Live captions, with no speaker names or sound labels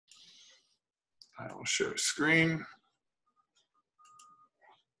I will share screen.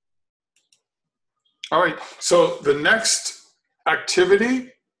 All right, so the next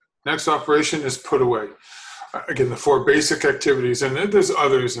activity, next operation is put away. Again, the 4 basic activities, and there's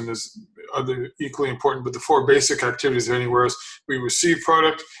others, and there's other equally important, but the 4 basic activities are anywhere else. We receive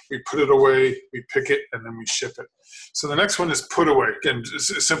product, we put it away, we pick it, and then we ship it. So the next one is put away. Again,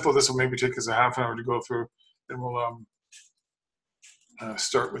 it's simple. This will maybe take us a half an hour to go through. Then we'll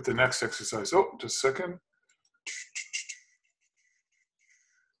start with the next exercise. Oh, just a second.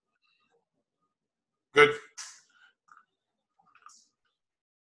 Good.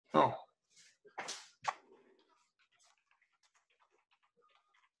 Oh.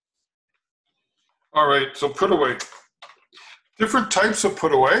 All right, so put away. Different types of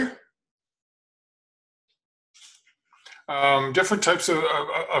put away. Different types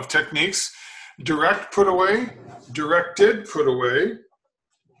of techniques. Direct put away, directed put away.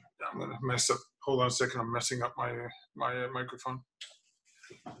 I'm gonna mess up, hold on a second, I'm messing up my microphone.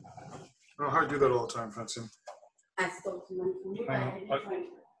 I don't know how I do that all the time, Francine. I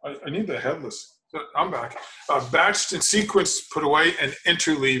need the headless. I'm back. Batched and sequenced put away and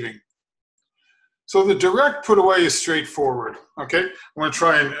interleaving. So the direct put away is straightforward. Okay, I'm going to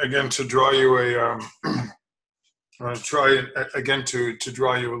try and again to draw you a. I'm going to try again to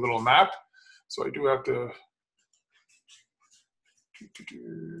draw you a little map. So I do have to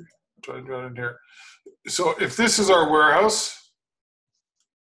try to draw it in here. So if this is our warehouse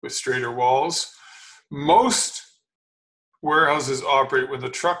with straighter walls, most warehouses operate when the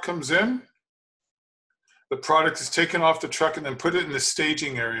truck comes in, the product is taken off the truck and then put it in the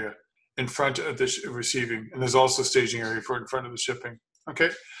staging area in front of the receiving. And there's also staging area for in front of the shipping, okay?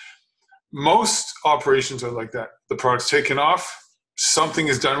 Most operations are like that. The product's taken off, something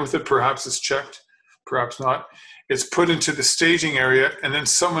is done with it, perhaps it's checked, perhaps not. It's put into the staging area and then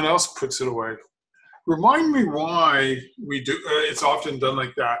someone else puts it away. Remind me why we do, it's often done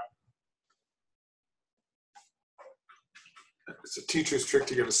like that. It's a teacher's trick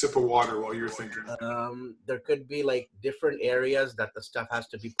to get a sip of water while you're thinking. There could be like different areas that the stuff has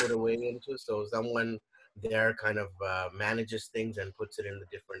to be put away into. So someone there kind of manages things and puts it in the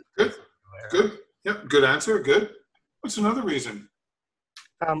different. Good, good. Yep, good answer, good. What's another reason?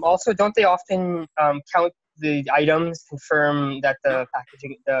 Also, don't they often count the items, confirm that the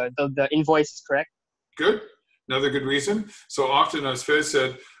packaging, the invoice is correct? Good. Another good reason. So often, as Fez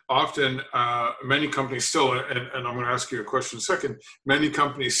said, often many companies still, and I'm going to ask you a question in a second, many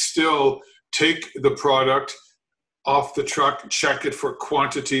companies still take the product off the truck, check it for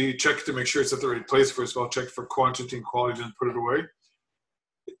quantity, check it to make sure it's at the right place first of all, check it for quantity and quality and put it away.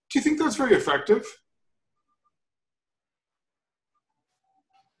 Do you think that's very effective?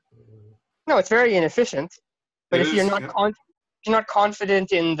 No, it's very inefficient. But if you're not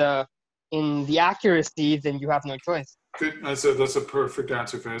confident in the accuracy, then you have no choice. Good. That's a perfect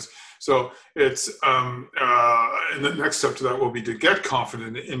answer, Fez. So it's and the next step to that will be to get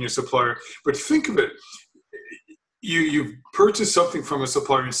confident in your supplier. But think of it. You've purchased something from a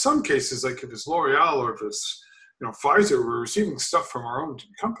supplier. In some cases, like if it's L'Oreal or if it's Pfizer, we're receiving stuff from our own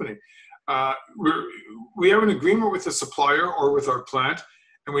company. We have an agreement with the supplier or with our plant,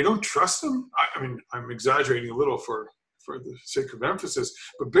 and we don't trust them. I mean, I'm exaggerating a little for the sake of emphasis,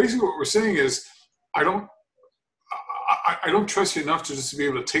 but basically what we're saying is, I don't trust you enough to just be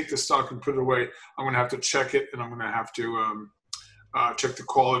able to take the stock and put it away. I'm going to have to check it, and I'm going to have to check the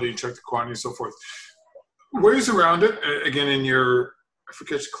quality, check the quantity, and so forth. Ways around it, again, in your, I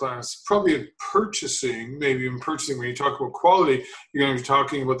forget your class, probably in purchasing, maybe in purchasing, when you talk about quality, you're going to be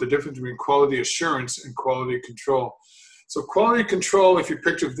talking about the difference between quality assurance and quality control. So quality control, if you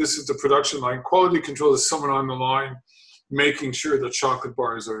picture this is the production line, quality control is someone on the line making sure that chocolate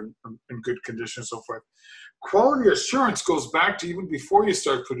bars are in good condition and so forth. Quality assurance goes back to even before you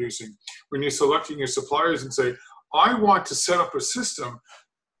start producing, when you're selecting your suppliers and say, I want to set up a system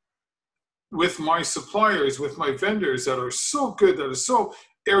with my suppliers, with my vendors that are so good, that is so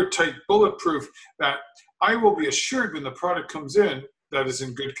airtight, bulletproof, that I will be assured when the product comes in that is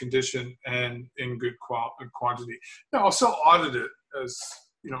in good condition and in good quantity. Now, I'll still audit it as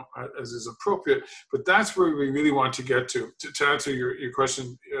as is appropriate, but that's where we really want to get to answer your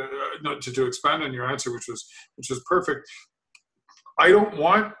question, to expand on your answer, which was perfect. I don't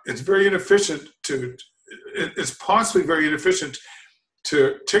want, it's very inefficient it's possibly very inefficient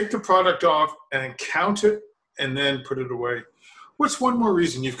to take the product off and count it and then put it away. What's one more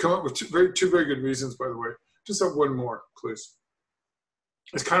reason? You've come up with two very good reasons, by the way. Just have one more, please.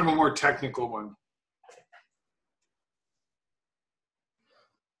 It's kind of a more technical one.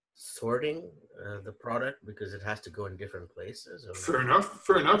 Sorting, the product because it has to go in different places? Or Fair enough.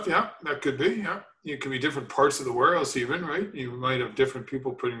 Fair enough. Yeah, that could be. Yeah, it could be different parts of the warehouse, even, right? You might have different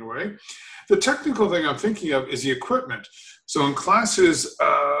people putting away. The technical thing I'm thinking of is the equipment. So in classes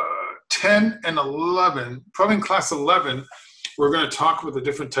 10 and 11, probably in class 11, we're going to talk about the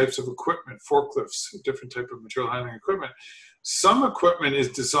different types of equipment, forklifts, different type of material handling equipment. Some equipment is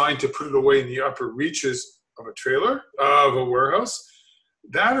designed to put it away in the upper reaches of a trailer, of a warehouse.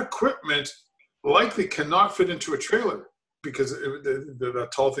 That equipment likely cannot fit into a trailer because the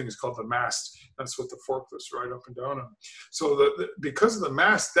tall thing is called the mast. That's what the forklifts ride up and down on. So because of the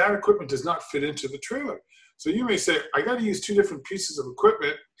mast, that equipment does not fit into the trailer. So you may say, I got to use two different pieces of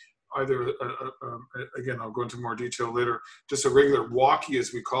equipment, either, again, I'll go into more detail later, just a regular walkie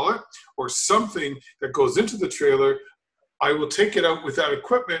as we call it, or something that goes into the trailer. I will take it out with that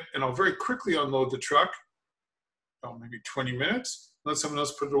equipment and I'll very quickly unload the truck, maybe 20 minutes, let someone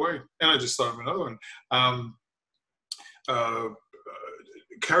else put it away. And I just thought of another one.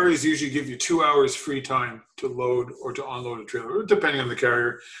 Carriers usually give you 2 hours free time to load or to unload a trailer, depending on the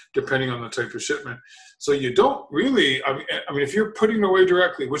carrier, depending on the type of shipment. So you don't really, I mean, if you're putting it away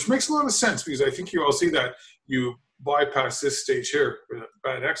directly, which makes a lot of sense because I think you all see that you bypass this stage here where the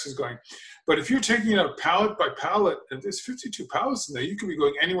bad X is going. But if you're taking it out pallet by pallet, and there's 52 pallets in there, you could be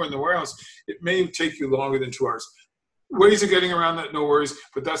going anywhere in the warehouse. It may take you longer than 2 hours. Ways of getting around that, no worries,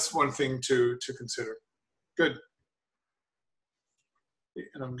 but that's one thing to consider. Good.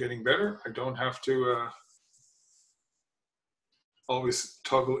 And I'm getting better. I don't have to always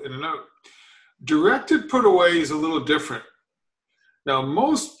toggle in and out. Directed put away is a little different. Now,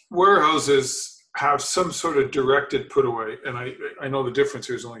 most warehouses have some sort of directed put away, and I know the difference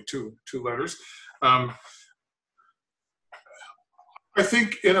here is only two letters. I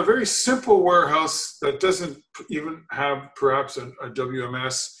think in a very simple warehouse that doesn't even have perhaps a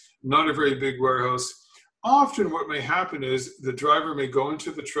WMS, not a very big warehouse, often what may happen is the driver may go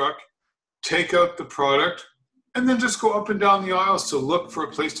into the truck, take out the product, and then just go up and down the aisles to look for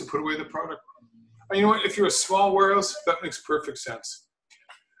a place to put away the product. And you know what? If you're a small warehouse, that makes perfect sense.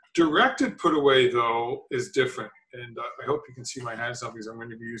 Directed put away, though, is different. And I hope you can see my hands now because I'm going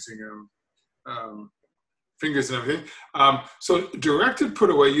to be using fingers and everything. So directed put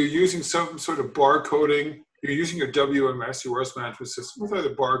away, you're using some sort of barcoding. You're using your WMS, your warehouse management system, with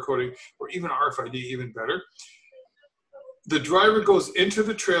either barcoding or even RFID, even better. The driver goes into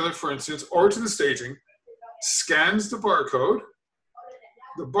the trailer, for instance, or to the staging, scans the barcode.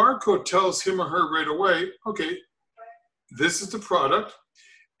 The barcode tells him or her right away, okay, this is the product.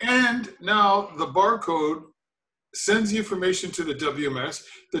 And now the barcode sends the information to the WMS.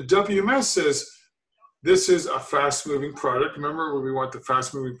 The WMS says, this is a fast-moving product. Remember where we want the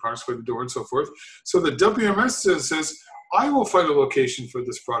fast-moving products by the door and so forth. So the WMS says, I will find a location for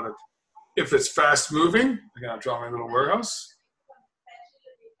this product. If it's fast-moving, again, I'll draw my little warehouse.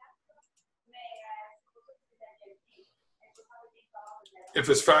 If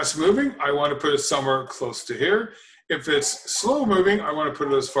it's fast-moving, I want to put it somewhere close to here. If it's slow-moving, I want to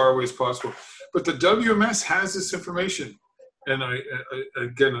put it as far away as possible. But the WMS has this information. And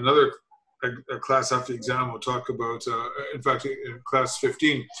again, another a class after the exam we'll talk about, in fact, in class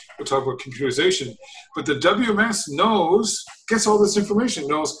 15, we'll talk about computerization. But the WMS gets all this information,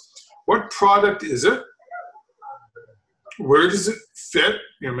 knows what product is it, where does it fit,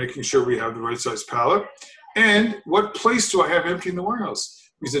 making sure we have the right size pallet, and what place do I have empty in the warehouse?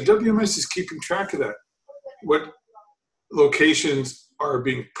 Because the WMS is keeping track of that. What locations are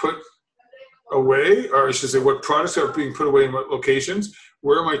being put away, or I should say what products are being put away in what locations,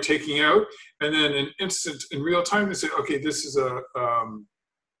 where am I taking out? And then in real time, they say, okay, this is an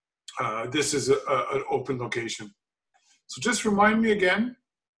open location. So just remind me again,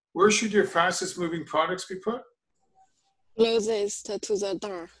 where should your fastest moving products be put? Closest to the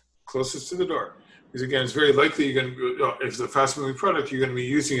door. Closest to the door. Because again, it's very likely you're going to, if it's a fast moving product, you're going to be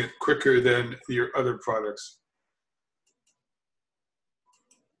using it quicker than your other products.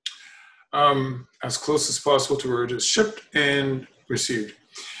 As close as possible to where it is shipped and received.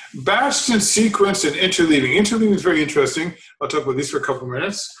 Batched and sequenced and interleaving. Interleaving is very interesting. I'll talk about these for a couple of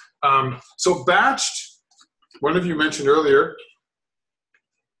minutes. So batched, one of you mentioned earlier,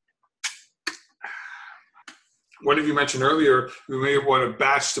 we may want to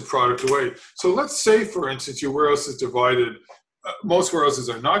batch the product away. So let's say, for instance, your warehouse is divided. Most warehouses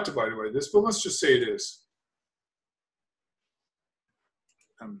are not divided by this, but let's just say it is.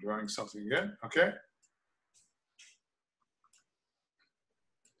 I'm drawing something again, okay?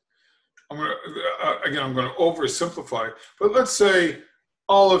 I'm going to oversimplify, but let's say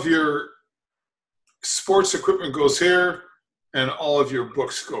all of your sports equipment goes here and all of your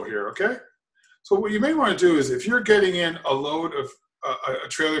books go here, okay? So what you may want to do is if you're getting in a load of a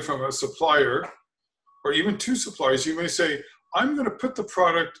trailer from a supplier or even two suppliers, you may say, I'm going to put the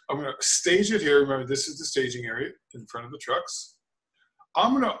product, I'm going to stage it here. Remember, this is the staging area in front of the trucks.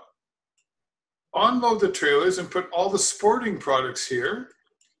 I'm going to unload the trailers and put all the sporting products here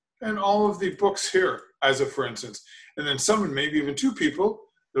and all of the books here, as a for instance. And then someone, maybe even two people,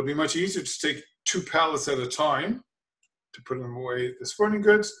 it'll be much easier to take 2 pallets at a time to put them away, the sporting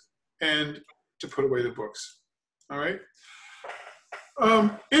goods, and to put away the books. All right.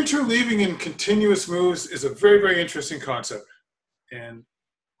 Interleaving in continuous moves is a very, very interesting concept. And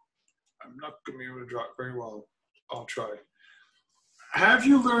I'm not going to be able to draw it very well. I'll try. Have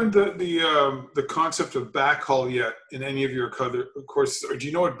you learned the concept of backhaul yet in any of your courses? Or do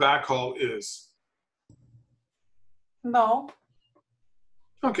you know what backhaul is? No.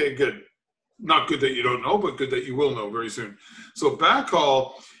 Okay, good. Not good that you don't know, but good that you will know very soon. So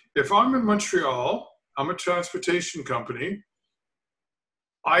backhaul, if I'm in Montreal, I'm a transportation company.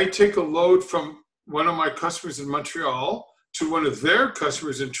 I take a load from one of my customers in Montreal to one of their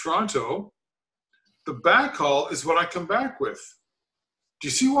customers in Toronto. The backhaul is what I come back with. Do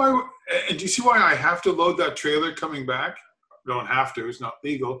you see why? And do you see why I have to load that trailer coming back? I don't have to, it's not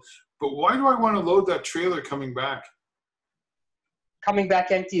legal. But why do I want to load that trailer coming back? Coming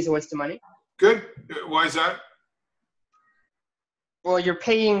back empty is a waste of money. Good. Why is that? Well, you're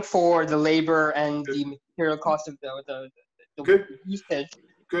paying for the labor and Good. the material cost of the Good. usage,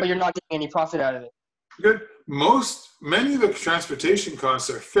 Good. but you're not getting any profit out of it. Good. Many of the transportation costs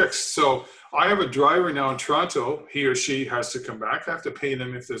are fixed. So I have a driver now in Toronto. He or she has to come back. I have to pay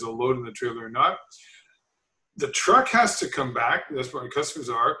them if there's a load in the trailer or not. The truck has to come back. That's where my customers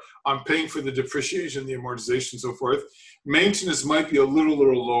are. I'm paying for the depreciation, the amortization, and so forth. Maintenance might be a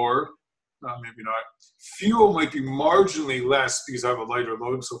little lower. Maybe not. Fuel might be marginally less because I have a lighter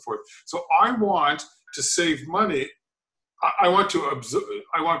load and so forth. So I want to save money. I want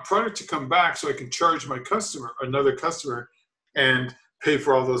product to come back so I can charge my customer, another customer, and pay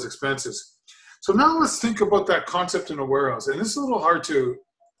for all those expenses. So now let's think about that concept in a warehouse. And this is a little hard to,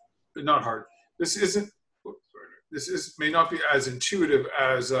 not hard. This may not be as intuitive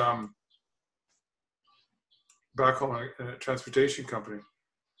as backhaul in a transportation company.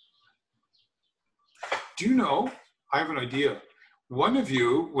 Do you know, I have an idea. One of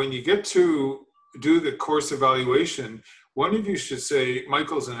you, when you get to do the course evaluation, one of you should say,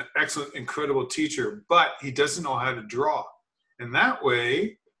 Michael's an excellent, incredible teacher, but he doesn't know how to draw. And that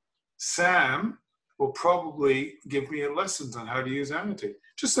way, Sam will probably give me lessons on how to use annotate.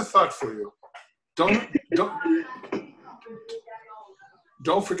 Just a thought for you. Don't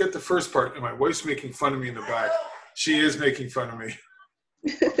forget the first part. And my wife's making fun of me in the back. She is making fun of me.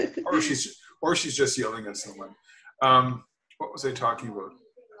 or she's just yelling at someone. What was I talking about?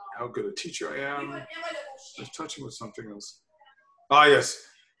 How good a teacher I am. I was touching with something else. Ah, yes,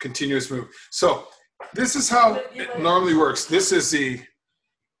 continuous move. So this is how it normally works. This is the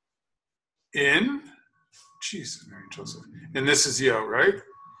in, Jesus, Mary Joseph, and this is the out, right?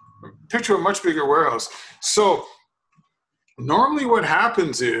 Picture a much bigger warehouse. So normally what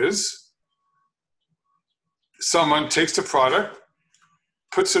happens is someone takes the product,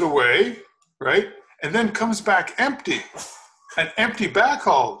 puts it away, right? And then comes back empty. An empty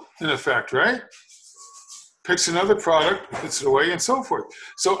backhaul, in effect, right? Picks another product, puts it away, and so forth.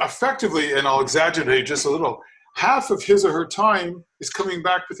 So effectively, and I'll exaggerate just a little, half of his or her time is coming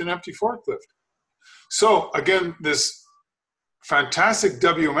back with an empty forklift. So again, this fantastic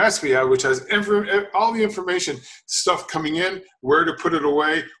WMS we have, which has all the information, stuff coming in, where to put it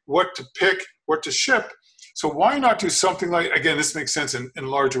away, what to pick, what to ship. So why not do something like, again, this makes sense in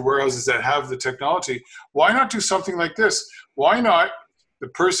larger warehouses that have the technology. Why not do something like this? Why not the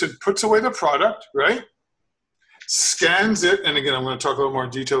person puts away the product, right? Scans it, and again, I'm going to talk a little more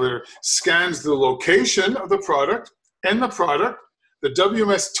in detail later, scans the location of the product and the product. The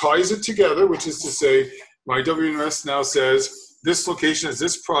WMS ties it together, which is to say, my WMS now says, this location is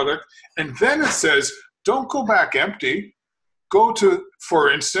this product, and then it says, don't go back empty. Go to,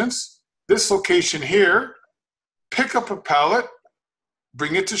 for instance, this location here, pick up a pallet,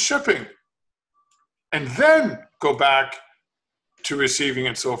 bring it to shipping, and then go back to receiving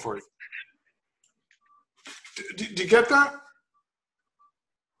and so forth. Do you get that?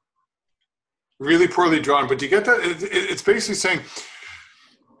 Really poorly drawn, but do you get that? It's basically saying,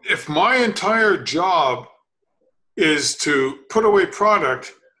 if my entire job is to put away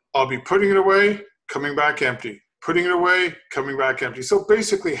product, I'll be putting it away, coming back empty. Putting it away, coming back empty. So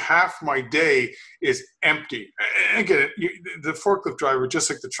basically half my day is empty. Again, the forklift driver,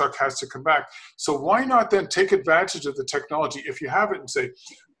 just like the truck, has to come back. So why not then take advantage of the technology if you have it and say,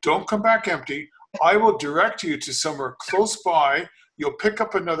 Don't come back empty. I will direct you to somewhere close by. You'll pick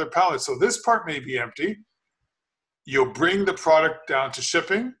up another pallet. So this part may be empty. You'll bring the product down to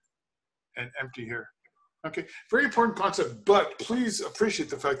shipping and empty here. Okay, very important concept, but please appreciate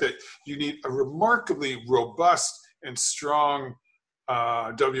the fact that you need a remarkably robust and strong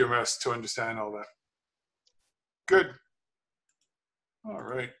WMS to understand all that. Good. All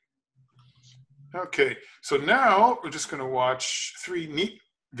right. Okay, so now we're just going to watch 3 neat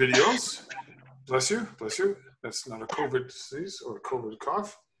videos. Bless you, bless you. That's not a COVID disease or a COVID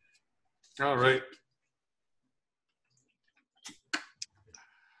cough. All right.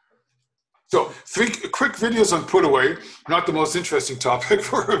 So 3 quick videos on put away. Not the most interesting topic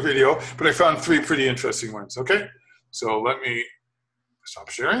for a video, but I found 3 pretty interesting ones, okay? So let me stop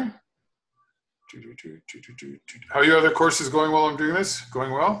sharing. How are your other courses going while I'm doing this?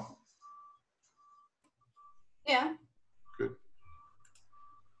 Going well? Yeah. Good.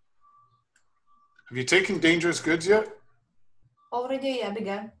 Have you taken dangerous goods yet? Already, yeah,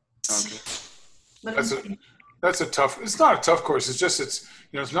 began. Okay. But That's a tough, it's not a tough course. It's just,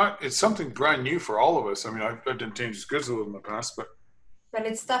 it's something brand new for all of us. I mean, I've done dangerous goods a little in the past, but. Well,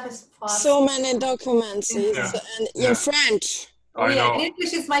 it's tough as fuck. So many documents and in French. Oh, yeah, know. in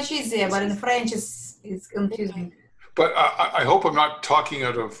English it's much easier, but in French it's confusing. But I hope I'm not talking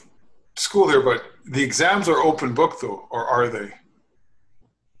out of school here, but the exams are open book though, or are they?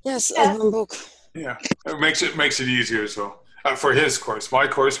 Yes, Yeah. open book. Yeah, it makes it easier. So for his course, my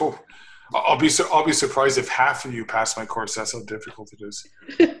course, well, I'll be surprised if half of you pass my course. That's how difficult it is.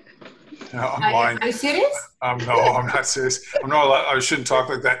 No, I'm lying. Are you serious? No, I'm not serious. I'm not allowed, I shouldn't talk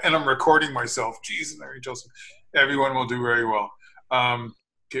like that. And I'm recording myself. Jeez, Mary Joseph. Everyone will do very well.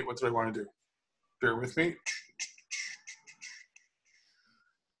 Okay, what did I want to do? Bear with me.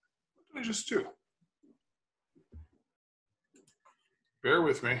 What did I just do? Bear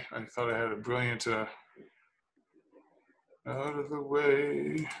with me. I thought I had a brilliant out of the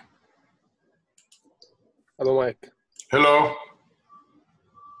way. Hello, Mike. Hello.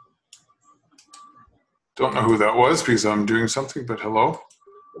 Don't know who that was because I'm doing something, but hello.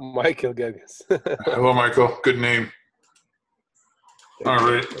 Michael Gaggins. Hello, Michael. Good name. All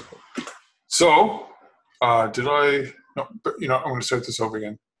right. So, did I? No, but I'm going to start this over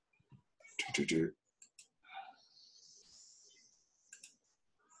again.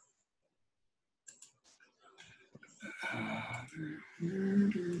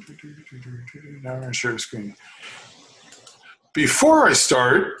 Now I'm going to share screen. Before I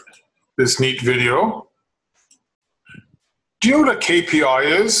start this neat video, do you know what a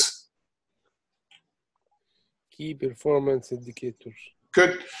KPI is? Key performance indicators.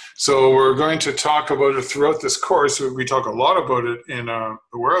 Good. So we're going to talk about it throughout this course. We talk a lot about it in the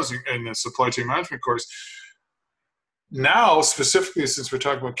warehousing and the supply chain management course. Now, specifically, since we're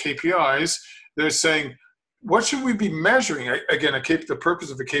talking about KPIs, they're saying, what should we be measuring? Again, the purpose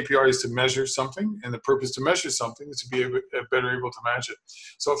of the KPI is to measure something, and the purpose to measure something is to be better able to manage it.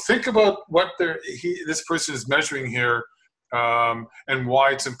 So think about what this person is measuring here and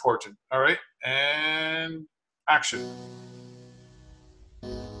why it's important. All right, and action.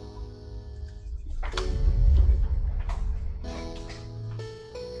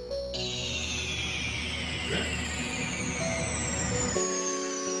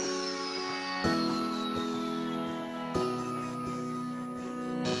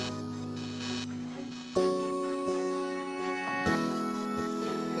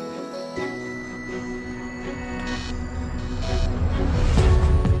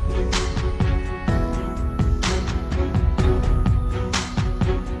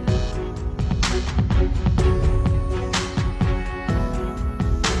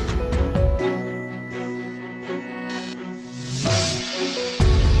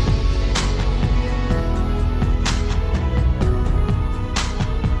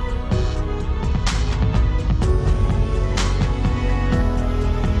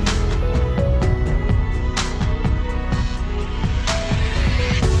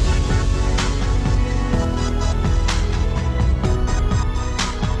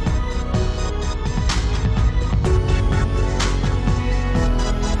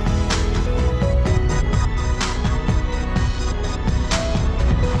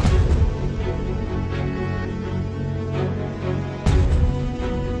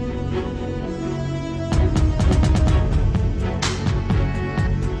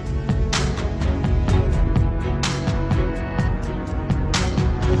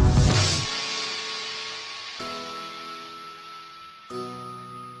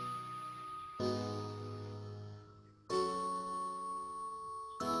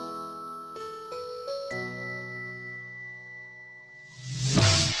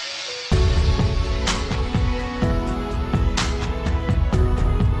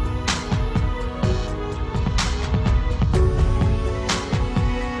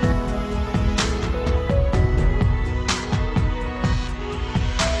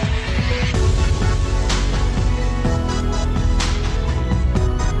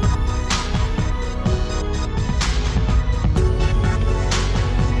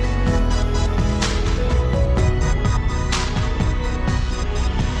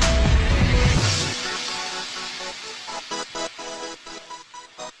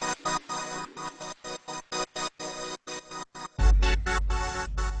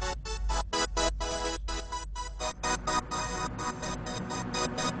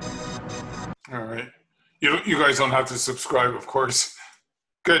 You guys don't have to subscribe, of course.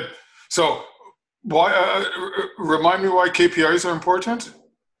 Good. So, why? Remind me why KPIs are important.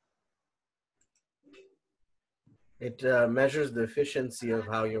 It measures the efficiency of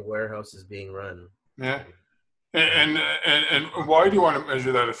how your warehouse is being run. Yeah. And why do you want to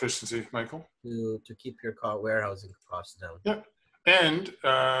measure that efficiency, Michael? To keep your warehousing costs down. Yeah. And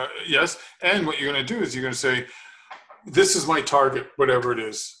yes. And what you're going to do is you're going to say, this is my target, whatever it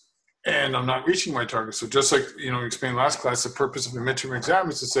is. And I'm not reaching my target. So just like, you explained last class, the purpose of the midterm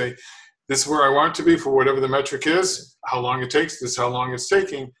exam is to say, this is where I want to be for whatever the metric is, how long it takes, this is how long it's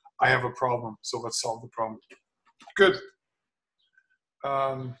taking. I have a problem. So let's solve the problem. Good.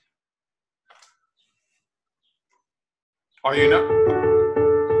 Are you now?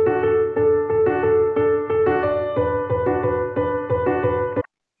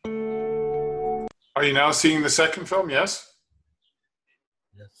 Are you now seeing the second film? Yes?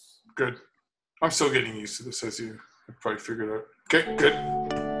 Yes. Good. I'm still getting used to this, as you probably figured out. Okay, good.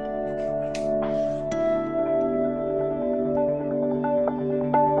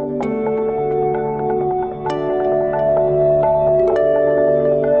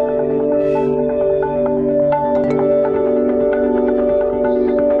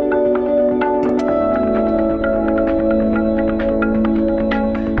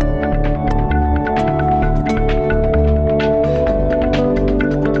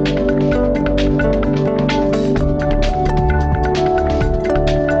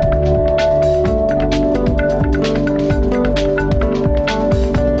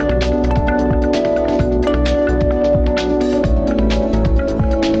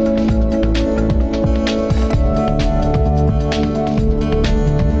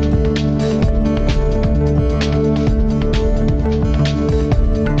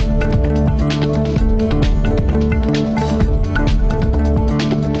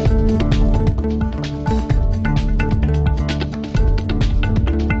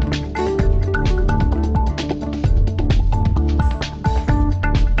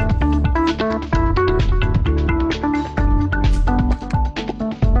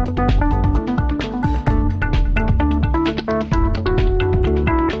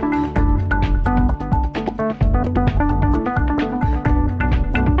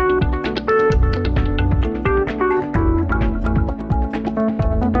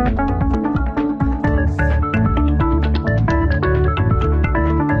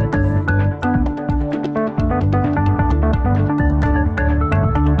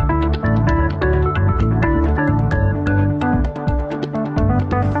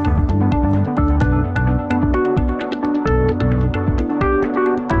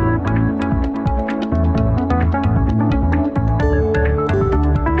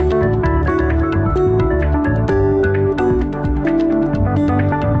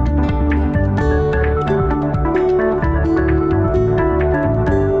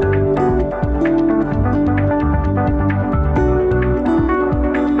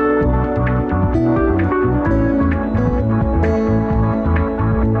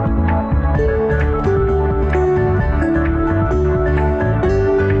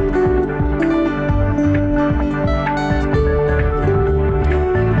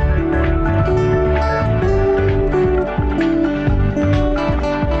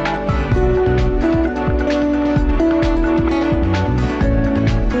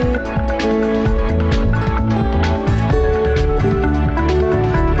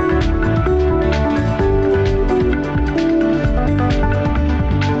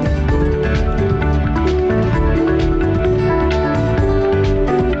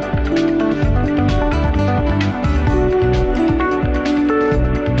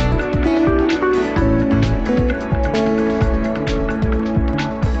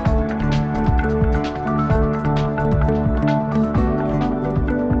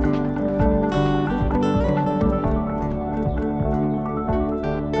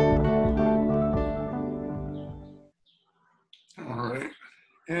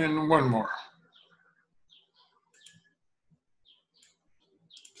 And one more.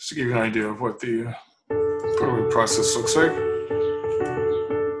 Just to give you an idea of what the process looks like.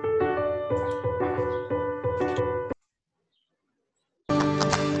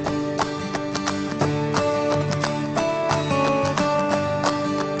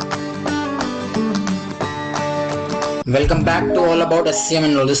 Welcome back to All About SCM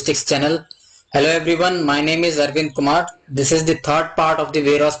and Logistics channel. Hello everyone, my name is Arvind Kumar. This is the third part of the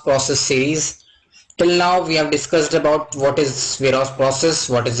warehouse process series. Till now we have discussed about what is warehouse process,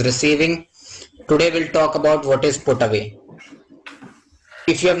 what is receiving. Today we'll talk about what is put away.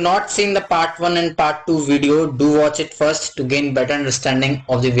 If you have not seen the part 1 and part 2 video, do watch it first to gain better understanding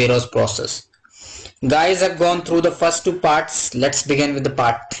of the warehouse process. Guys have gone through the first two parts. Let's begin with the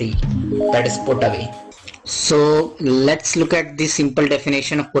part 3, that is put away. So let's look at the simple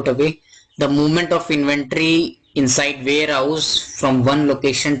definition of put away. The movement of inventory inside warehouse from one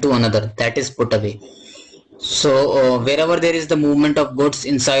location to another, that is put away. So wherever there is the movement of goods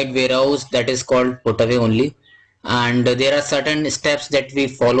inside warehouse, that is called put away only. And there are certain steps that we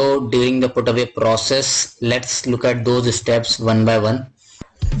follow during the put away process. Let's look at those steps one by one.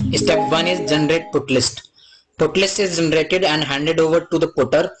 Step 1 is generate put list. Put list is generated and handed over to the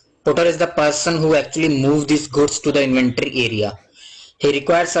putter. Putter is the person who actually moves these goods to the inventory area. He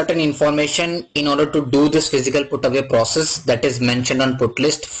requires certain information in order to do this physical put away process that is mentioned on put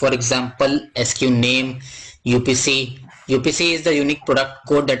list. For example, SKU name, UPC. UPC is the unique product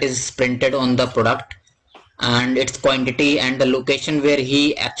code that is printed on the product, and its quantity and the location where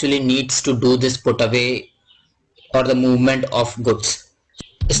he actually needs to do this put away or the movement of goods.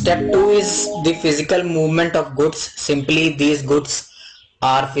 Step 2 is the physical movement of goods. Simply these goods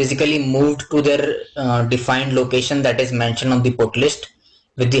are physically moved to their defined location that is mentioned on the put list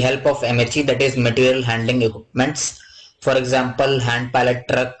with the help of MHE, that is material handling equipments. For example, hand pallet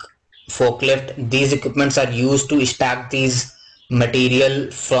truck, forklift. These equipments are used to stack these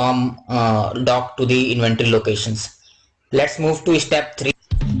material from dock to the inventory locations. Let's move to step 3,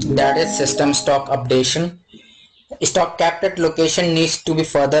 that is system stock updation. Stock kept at location needs to be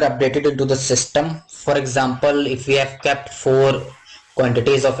further updated into the system. For example, if we have kept 4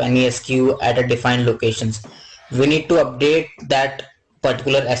 quantities of any SKU at a defined locations, we need to update that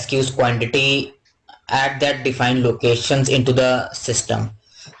particular SKU's quantity at that defined locations into the system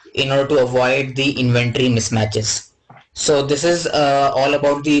in order to avoid the inventory mismatches. So this is all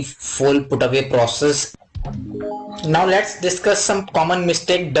about the full put away process. Now let's discuss some common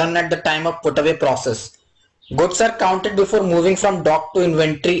mistake done at the time of put away process. Goods are counted before moving from dock to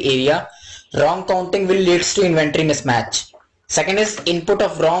inventory area. Wrong counting will lead to inventory mismatch. Second is input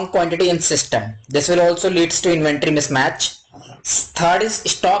of wrong quantity in system. This will also lead to inventory mismatch. Third is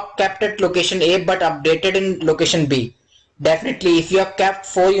stock kept at location A but updated in location B. Definitely, if you have kept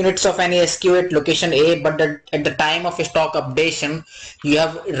 4 units of any SKU at location A, but at the time of stock updation, you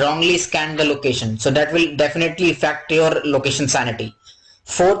have wrongly scanned the location. So that will definitely affect your location sanity.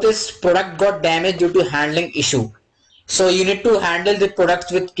 Fourth is product got damaged due to handling issue. So you need to handle the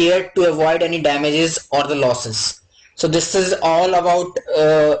products with care to avoid any damages or the losses. So this is all about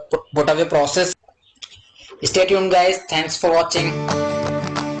put away process. Stay tuned guys. Thanks for watching.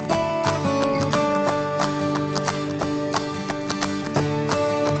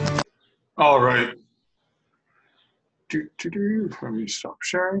 All right. Let me stop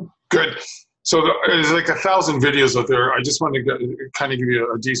sharing. Good. So there's like 1,000 videos out there. I just want to kind of give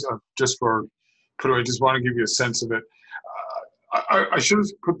you a decent, just for put away. I just want to give you a sense of it. I should have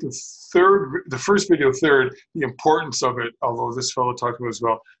put the first video third, the importance of it, although this fellow talked about it as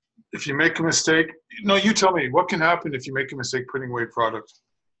well. If you make a mistake, no, you tell me, what can happen if you make a mistake putting away product?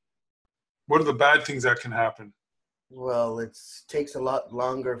 What are the bad things that can happen? Well, it takes a lot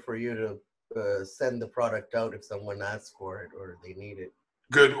longer for you to send the product out if someone asks for it or they need it.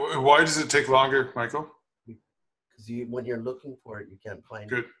 Good. Why does it take longer, Michael? Because when you're looking for it, you can't find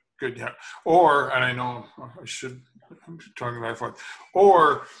Good. it. Good, yeah. Or, and I know I'm talking back and forth,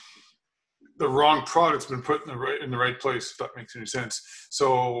 or the wrong product's been put in the right place, if that makes any sense.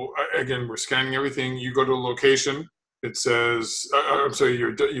 So again, we're scanning everything. You go to a location, it says, I'm sorry,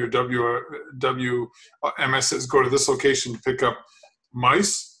 your WMS says go to this location to pick up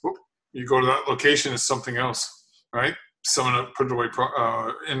mice. You go to that location, it's something else, right? Someone put it away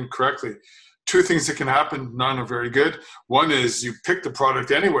incorrectly. 2 things that can happen, none are very good. One is you pick the product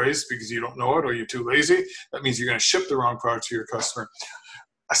anyways because you don't know it or you're too lazy. That means you're going to ship the wrong product to your customer.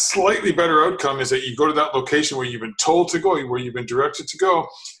 A slightly better outcome is that you go to that location where you've been told to go, where you've been directed to go.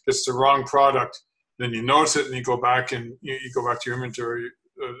 It's the wrong product. Then you notice it and you go back and you go back to your inventory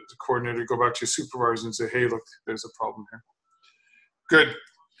coordinator, go back to your supervisor and say, hey, look, there's a problem here. Good.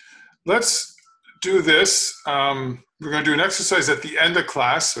 Let's do this. We're going to do an exercise at the end of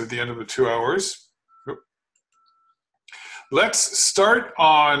class, or at the end of the 2 hours. Let's start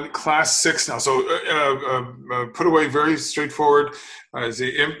on class 6 now. So put away, very straightforward.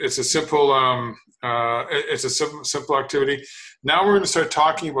 It's a simple activity. Now we're going to start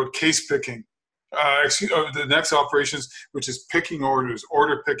talking about case picking. The next operations, which is picking orders,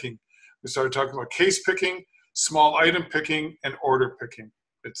 order picking. We started talking about case picking, small item picking, and order picking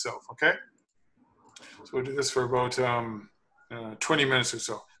itself. Okay. So we'll do this for about 20 minutes or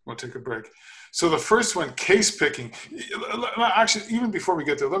so. We'll take a break. So the first one, case picking. Actually, even before we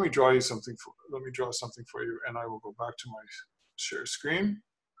get there, let me draw something for you, and I will go back to my share screen.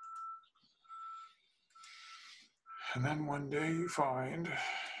 And then one day you find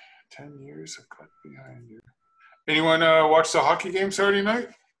 10 years have got behind you. Anyone watch the hockey game Saturday night?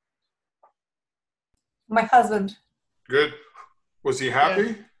 My husband. Good. Was he happy?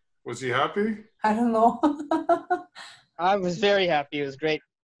 Yeah. Was he happy? I don't know. I was very happy. It was great.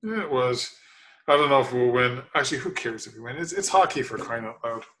 Yeah, it was. I don't know if we'll win. Actually, who cares if we win? It's hockey, for crying out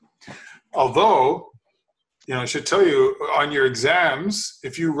loud. Although, I should tell you, on your exams,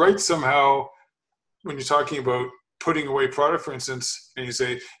 if you write somehow, when you're talking about putting away product, for instance, and you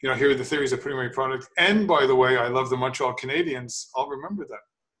say, here are the theories of putting away product, and by the way, I love the Montreal Canadiens, I'll remember that.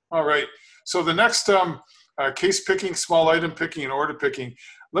 All right. So the next case picking, small item picking, and order picking.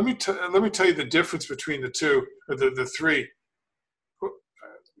 Let me tell you the difference between the two, or the three.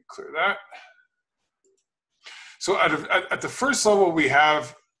 Clear that. So at the first level, we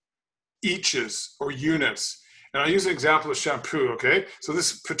have eaches or units. And I'll use an example of shampoo, okay? So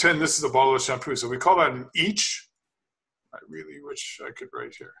pretend this is a bottle of shampoo. So we call that an each. I really wish I could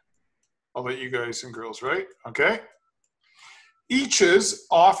write here. I'll let you guys and girls write, okay? Eaches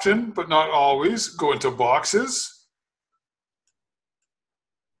often, but not always, go into boxes.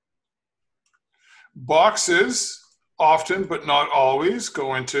 Boxes often, but not always,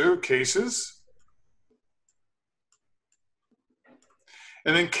 go into cases.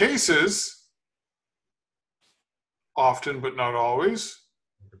 And then cases, often but not always,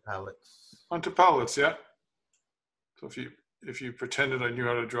 onto pallets, yeah. So if you pretended I knew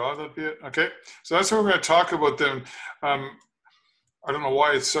how to draw, that'd be it. Okay, so that's what we're going to talk about them. I don't know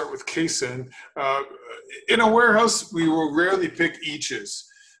why I'd start with case in. In a warehouse, we will rarely pick eaches.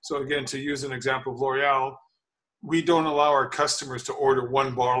 So again, to use an example of L'Oreal, we don't allow our customers to order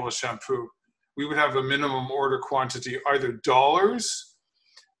one bottle of shampoo. We would have a minimum order quantity, either dollars,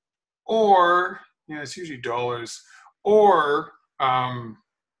 or, it's usually dollars, or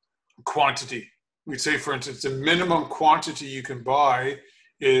quantity. We'd say, for instance, the minimum quantity you can buy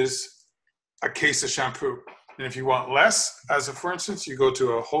is a case of shampoo. And if you want less, for instance, you go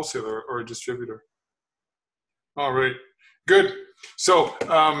to a wholesaler or a distributor. All right, good. So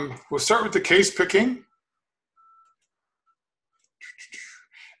we'll start with the case picking.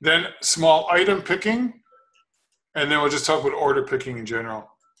 Then small item picking. And then we'll just talk about order picking in general.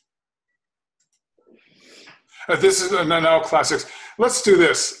 This is now classics. Let's do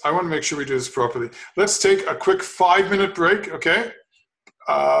this. I want to make sure we do this properly. Let's take a quick 5-minute break, okay?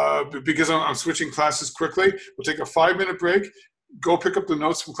 Because I'm switching classes quickly. We'll take a 5-minute break. Go pick up the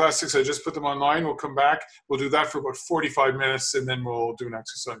notes from class 6. I just put them online. We'll come back. We'll do that for about 45 minutes, and then we'll do an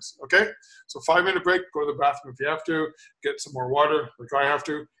exercise, okay? So 5-minute break. Go to the bathroom if you have to. Get some more water, like I have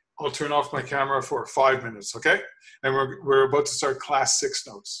to. I'll turn off my camera for 5 minutes, okay? And we're about to start class 6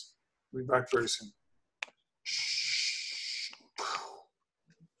 notes. We'll be back very soon.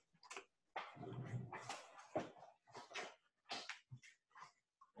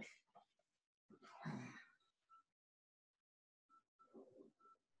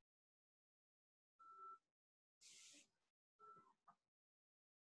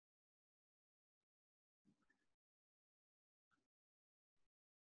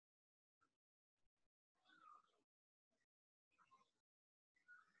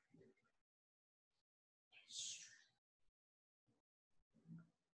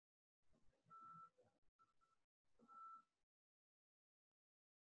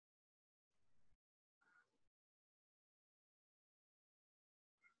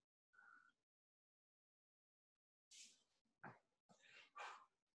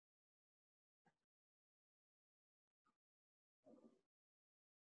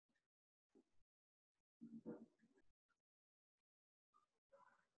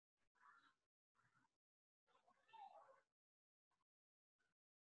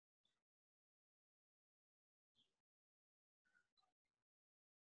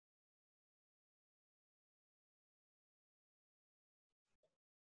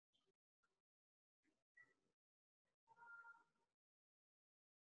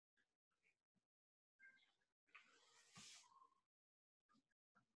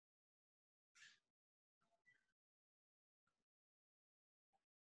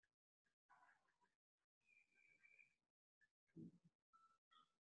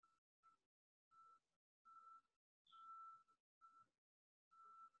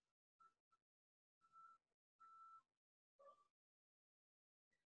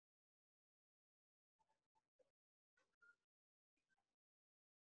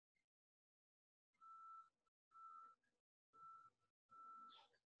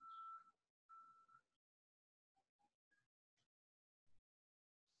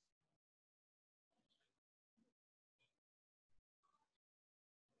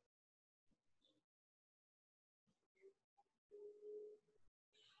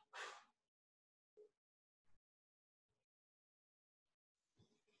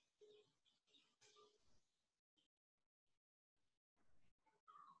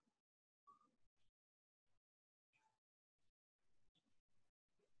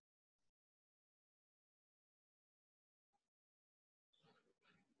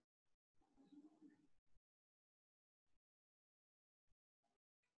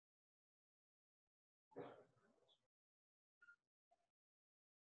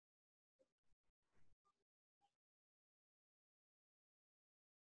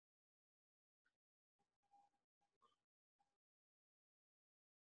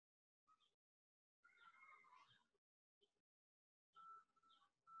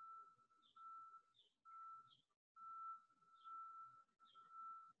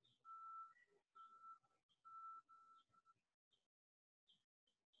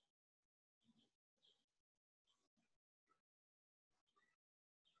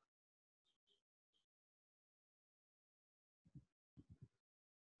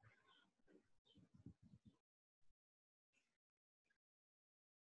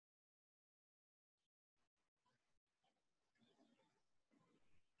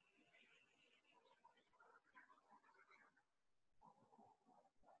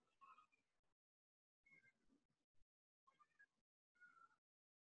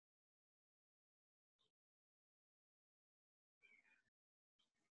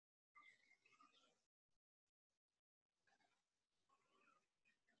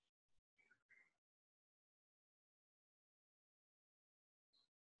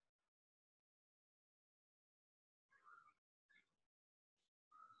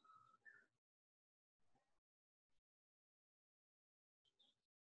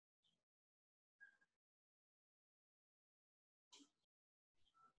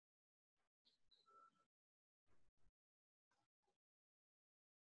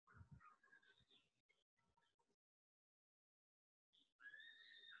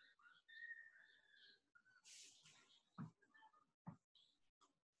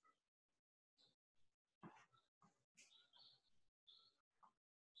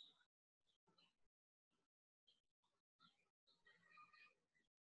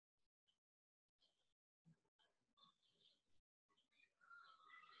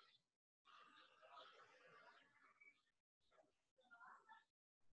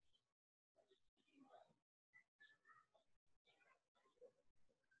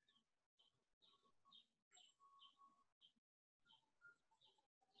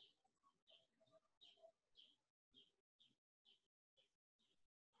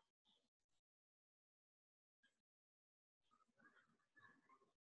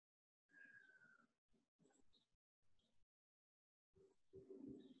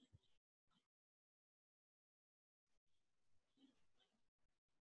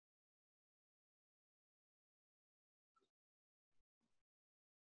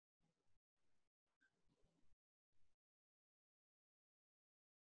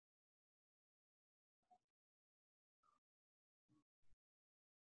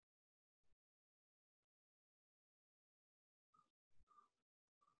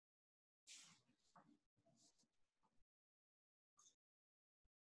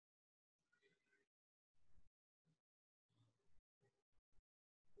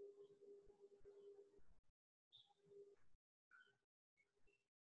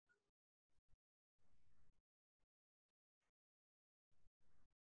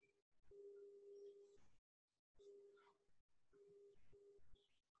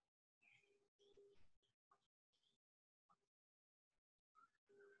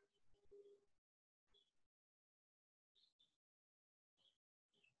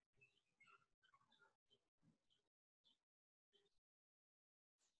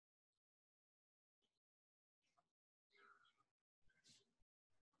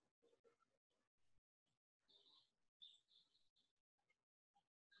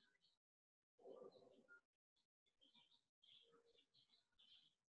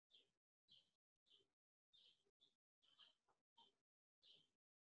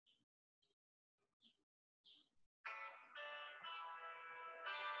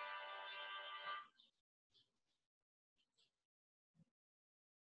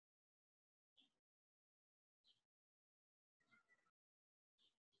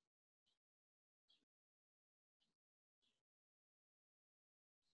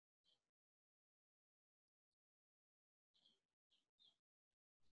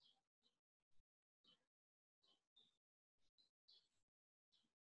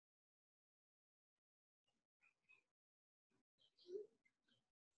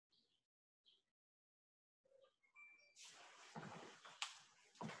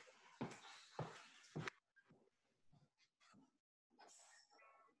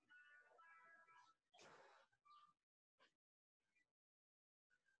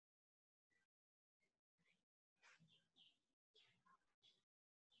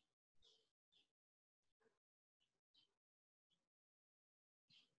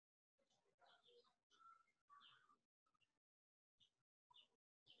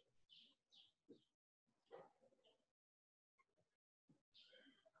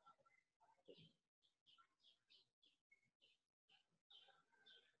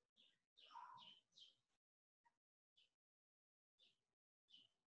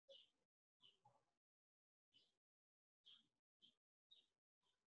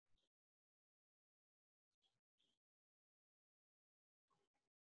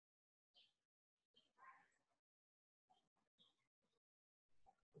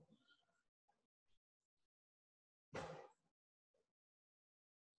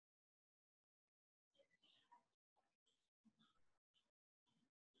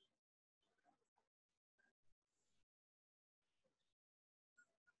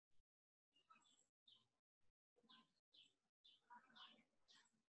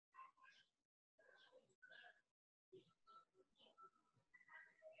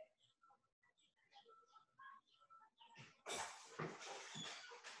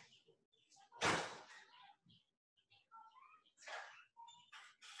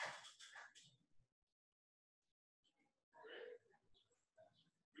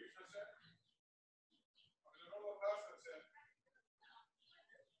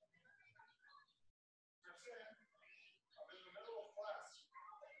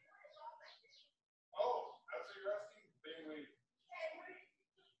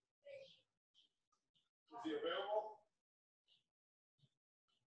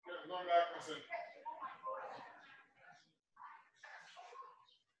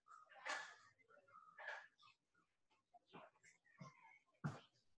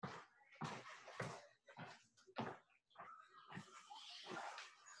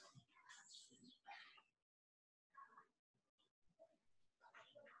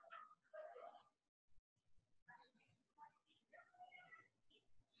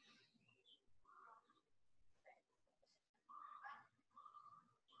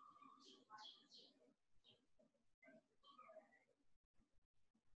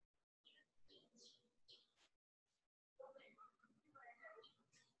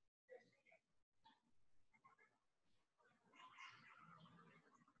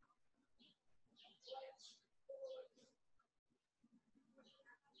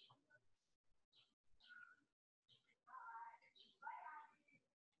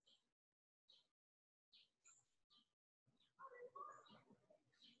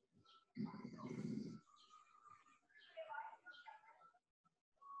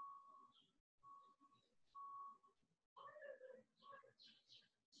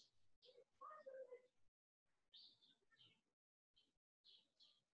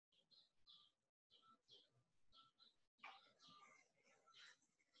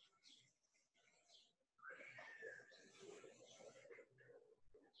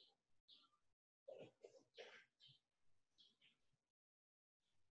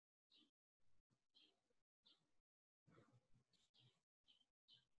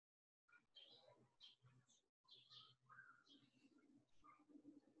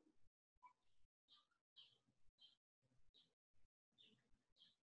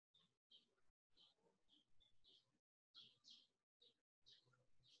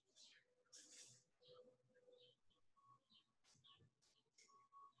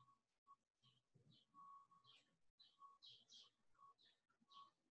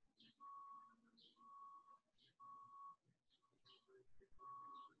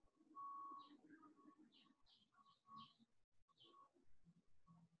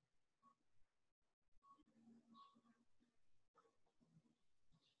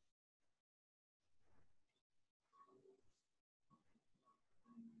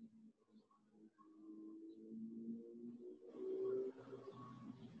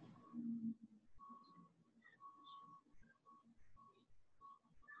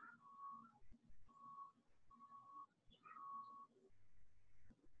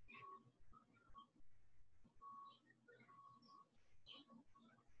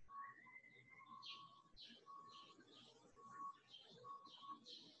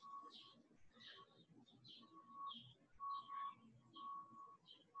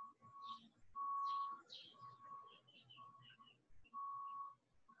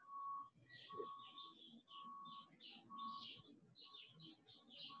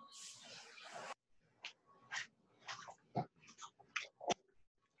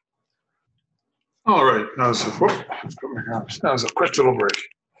 All right, now it's a quick little break.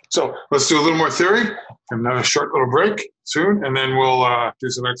 So let's do a little more theory and then a short little break soon, and then we'll do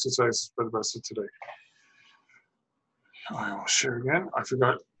some exercises for the rest of today. I will share again. I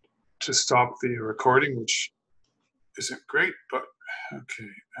forgot to stop the recording, which isn't great, but okay.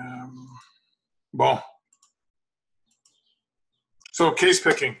 Bon. So case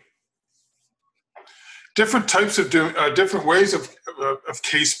picking. Different types of doing, different ways of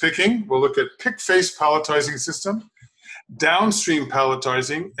case picking. We'll look at pick face palletizing system, downstream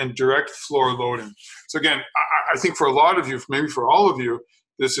palletizing, and direct floor loading. So again, I think for a lot of you, maybe for all of you,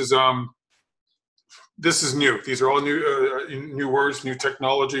 this is new. These are all new words, new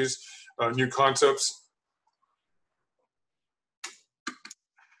technologies, new concepts.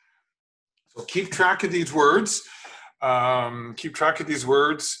 So keep track of these words. Keep track of these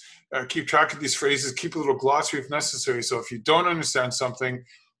words. Keep track of these phrases. Keep a little glossary if necessary. So if you don't understand something,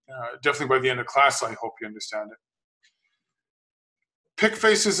 definitely by the end of class, I hope you understand it. Pick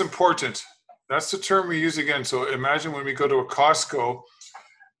face is important. That's the term we use again. So imagine when we go to a Costco,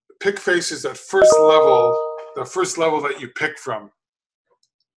 pick face is that first level, the first level that you pick from.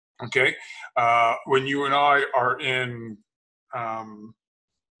 Okay, when you and I are in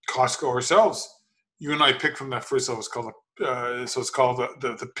Costco ourselves, you and I pick from that first level. It's called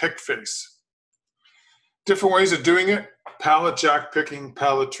the pick face. Different ways of doing it: pallet jack picking,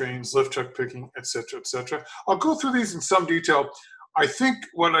 pallet trains, lift truck picking, etc., etc. I'll go through these in some detail. I think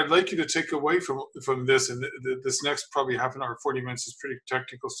what I'd like you to take away from this, and this next probably half an hour, 40 minutes is pretty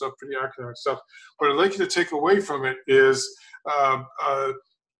technical stuff, pretty academic stuff. What I'd like you to take away from it is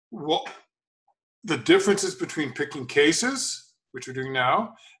what the differences between picking cases, which we're doing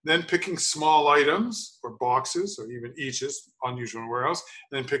now, then picking small items or boxes or even eaches, unusual warehouse,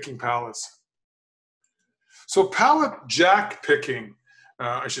 and then picking pallets. So pallet jack picking,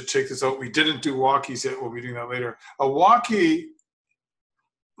 I should take this out. We didn't do walkies yet. We'll be doing that later. A walkie,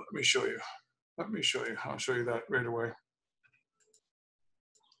 let me show you. I'll show you that right away.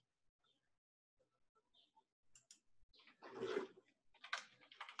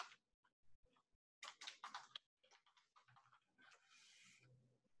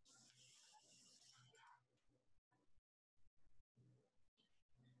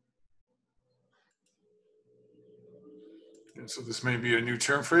 And so this may be a new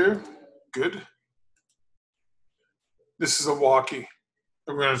term for you. Good. This is a walkie.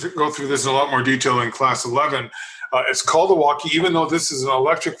 We're going to go through this in a lot more detail in class 11. It's called a walkie, even though this is an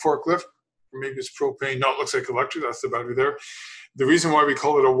electric forklift. Or maybe it's propane. No, it looks like electric. That's the battery there. The reason why we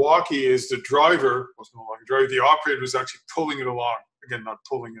call it a walkie is the driver was no longer driving. The operator was actually pulling it along. Again, not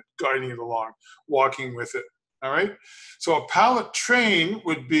pulling it, guiding it along, walking with it. All right. So a pallet train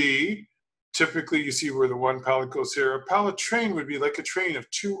would be, typically you see where the one pallet goes here. A pallet train would be like a train of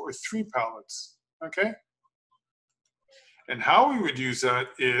 2 or 3 pallets. Okay. And how we would use that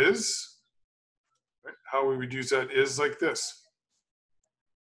is, like this.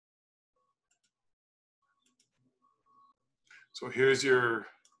 So here's your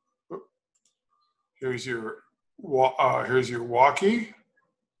walkie,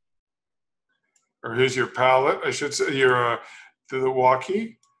 or here's your pallet, I should say, the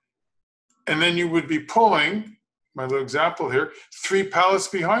walkie. And then you would be pulling, my little example here, 3 pallets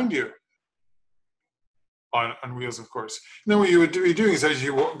behind you. On wheels, of course. And then what you would be doing is as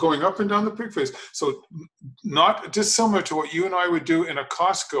you're going up and down the pick face. So not dissimilar to what you and I would do in a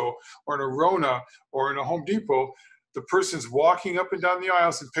Costco or in a Rona or in a Home Depot. The person's walking up and down the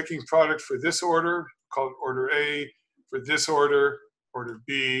aisles and picking product for this order, called order A, for this order, order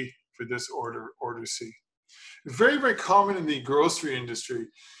B, for this order, order C. Very, very common in the grocery industry.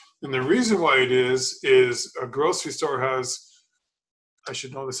 And the reason why it is a grocery store has, I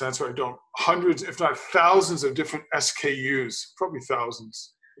should know this answer, I don't, hundreds, if not thousands of different SKUs, probably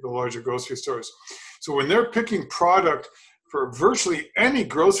thousands, the larger grocery stores. So when they're picking product for virtually any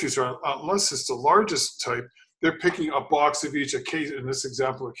grocery store, unless it's the largest type, they're picking a box of each, a case, in this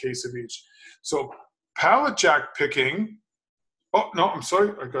example, a case of each. So pallet jack picking, oh, no, I'm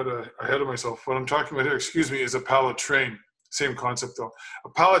sorry, I got ahead of myself. What I'm talking about here, excuse me, is a pallet train. Same concept though. A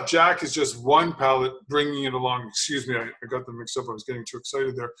pallet jack is just one pallet bringing it along. Excuse me, I got them mixed up. I was getting too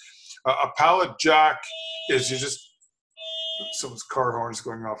excited there. A pallet jack is someone's car horn is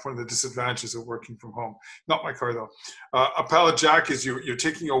going off. One of the disadvantages of working from home. Not my car though. A pallet jack is you're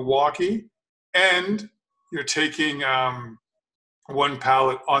taking a walkie and you're taking one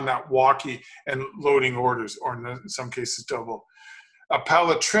pallet on that walkie and loading orders, or in some cases double. A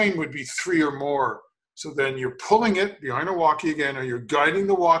pallet train would be 3 or more. So then you're pulling it behind a walkie again, or you're guiding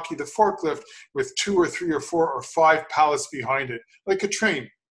the walkie, the forklift, with 2 or 3 or 4 or 5 pallets behind it, like a train.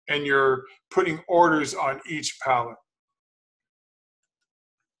 and you're putting orders on each pallet.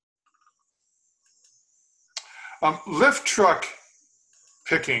 Lift truck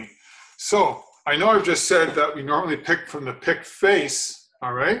picking. So I know I've just said that we normally pick from the pick face,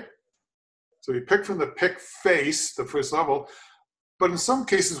 all right? So we pick from the pick face, the first level, but in some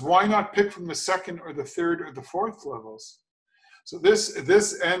cases, why not pick from the second or the third or the fourth levels? So this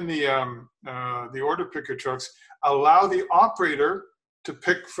and the order picker trucks allow the operator to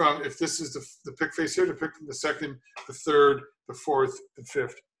pick from, if this is the pick face here, to pick from the second, the third, the fourth, the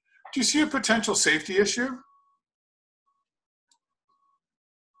fifth. Do you see a potential safety issue?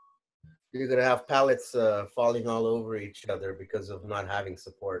 You're going to have pallets falling all over each other because of not having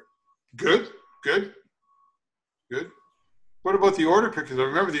support. Good, good, good. What about the order picker?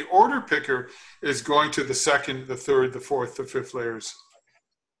 Remember, the order picker is going to the second, the third, the fourth, the fifth layers.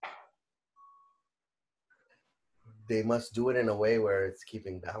 They must do it in a way where it's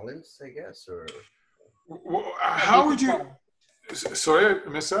keeping balance, I guess, or... How would you... Sorry, I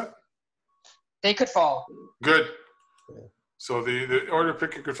missed that? They could fall. Good. So the order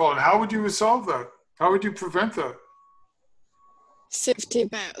picker could fall. And how would you resolve that? How would you prevent that? Safety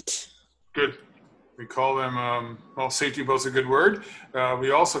belt. Good. We call them, well, safety belt's a good word.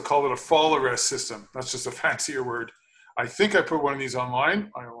 We also call it a fall arrest system. That's just a fancier word. I think I put one of these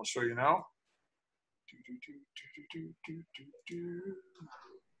online. I will show you now.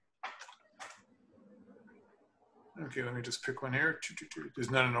 Okay, let me just pick one here. There's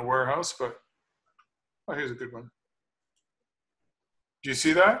none in a warehouse, but oh, here's a good one. Do you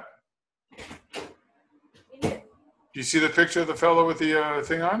see that? Do you see the picture of the fellow with the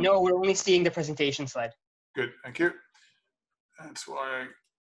thing on? No, we're only seeing the presentation slide. Good, thank you. That's why,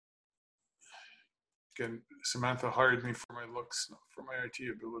 again, Samantha hired me for my looks, not for my IT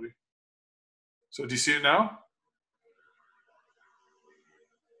ability. So do you see it now?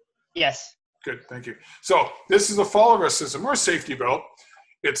 Yes. Good, thank you. So this is a fall arrest system or a safety belt.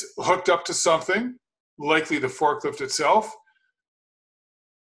 It's hooked up to something, likely the forklift itself,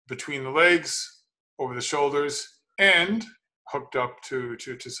 between the legs, over the shoulders, and hooked up to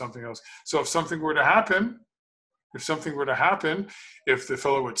something else. So if something were to happen, if the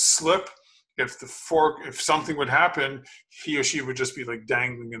fellow would slip, if something would happen, he or she would just be like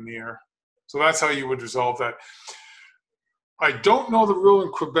dangling in the air. So that's how you would resolve that. I don't know the rule in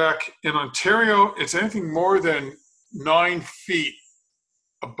Quebec. In Ontario, it's anything more than 9 feet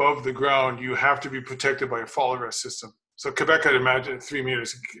above the ground, you have to be protected by a fall arrest system. So Quebec, I'd imagine, 3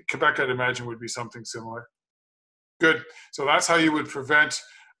 meters. Quebec, I'd imagine, would be something similar. Good. So that's how you would prevent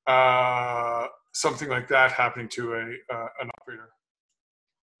something like that happening to an operator.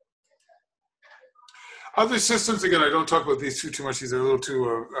 Other systems, again, I don't talk about these too much. These are a little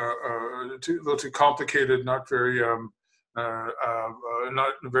too complicated, not very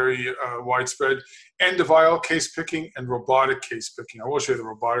widespread. End of aisle case picking and robotic case picking. I will show you the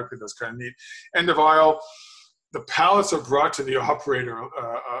robotic, but that's kind of neat. End of aisle. The pallets are brought to the operator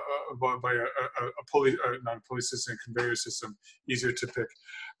by a pulley, not a pulley system, a conveyor system, easier to pick.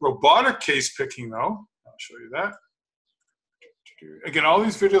 Robotic case picking, though, I'll show you that. Again, all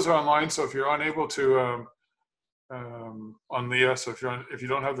these videos are online, so if you're unable to, on Leah, so if you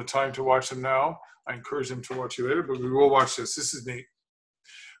don't have the time to watch them now, I encourage them to watch you later, but we will watch this. This is neat.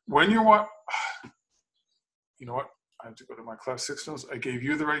 When you want, you know what? I have to go to my class 6 notes. I gave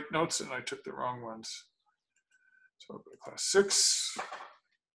you the right notes and I took the wrong ones. So I'll go to class 6.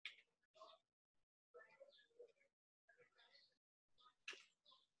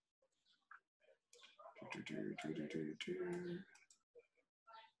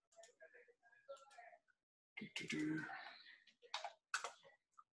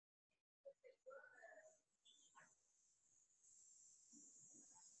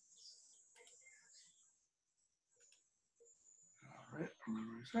 All right,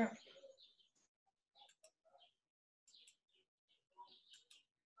 where's that?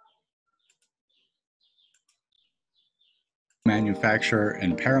 Manufacturer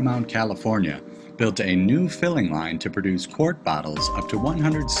in Paramount, California, built a new filling line to produce quart bottles up to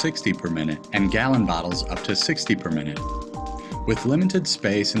 160 per minute and gallon bottles up to 60 per minute. With limited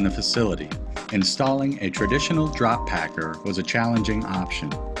space in the facility, installing a traditional drop packer was a challenging option.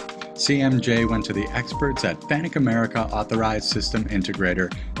 CMJ went to the experts at Fanuc America Authorized System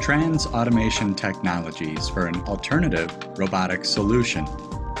Integrator Trans Automation Technologies for an alternative robotic solution.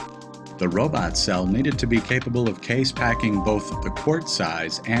 The robot cell needed to be capable of case packing both the quart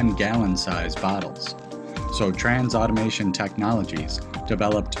size and gallon size bottles. So Trans Automation Technologies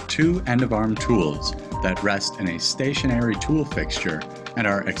developed 2 end-of-arm tools that rest in a stationary tool fixture and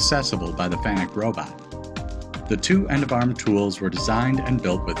are accessible by the Fanuc robot. The two end-of-arm tools were designed and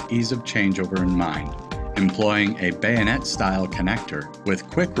built with ease of changeover in mind, employing a bayonet-style connector with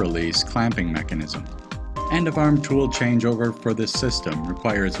quick-release clamping mechanism. End-of-arm tool changeover for this system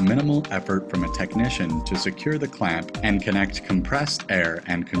requires minimal effort from a technician to secure the clamp and connect compressed air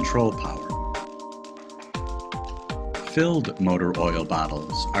and control power. Filled motor oil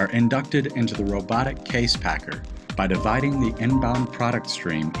bottles are inducted into the robotic case packer by dividing the inbound product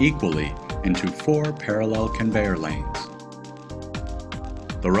stream equally into 4 parallel conveyor lanes.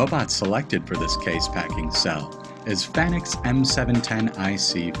 The robot selected for this case packing cell is Fanuc's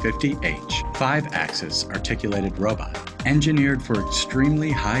M710IC50H 5-axis articulated robot. Engineered for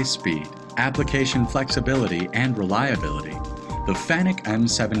extremely high speed, application flexibility, and reliability, the Fanuc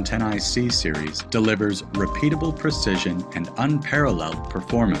M710IC series delivers repeatable precision and unparalleled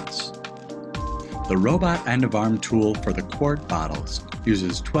performance. The robot end-of-arm tool for the quart bottles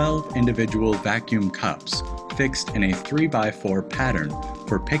uses 12 individual vacuum cups fixed in a 3x4 pattern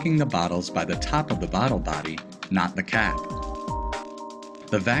for picking the bottles by the top of the bottle body, not the cap.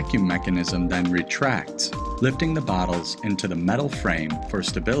 The vacuum mechanism then retracts, lifting the bottles into the metal frame for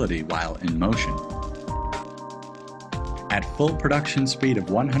stability while in motion. At full production speed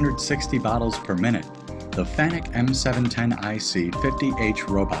of 160 bottles per minute, the Fanuc M710IC50H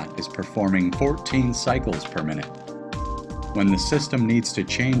robot is performing 14 cycles per minute. When the system needs to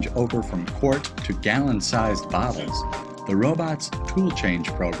change over from quart to gallon-sized bottles, the robot's tool change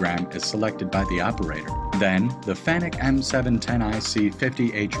program is selected by the operator. Then, the Fanuc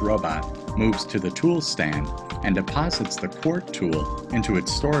M710IC50H robot moves to the tool stand and deposits the quart tool into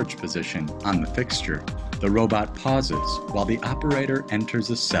its storage position on the fixture. The robot pauses while the operator enters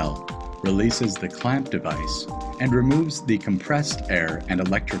a cell, releases the clamp device, and removes the compressed air and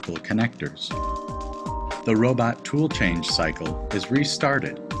electrical connectors. The robot tool change cycle is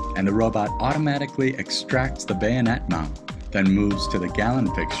restarted, and the robot automatically extracts the bayonet mount, then moves to the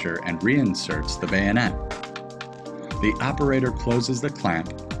gallon fixture and reinserts the bayonet. The operator closes the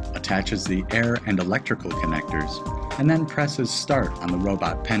clamp, attaches the air and electrical connectors, and then presses start on the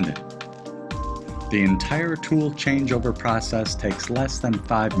robot pendant. The entire tool changeover process takes less than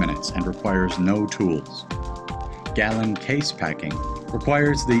 5 minutes and requires no tools. Gallon case packing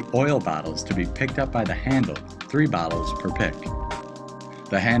requires the oil bottles to be picked up by the handle, 3 bottles per pick.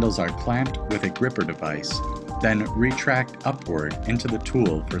 The handles are clamped with a gripper device, then retract upward into the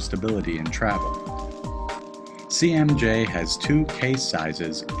tool for stability in travel. CMJ has 2 case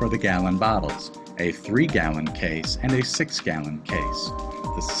sizes for the gallon bottles, a 3-gallon case and a 6-gallon case.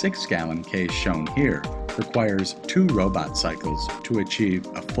 The 6-gallon case shown here requires 2 robot cycles to achieve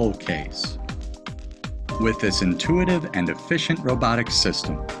a full case. With this intuitive and efficient robotic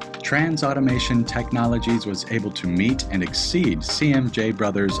system, Trans Automation Technologies was able to meet and exceed CMJ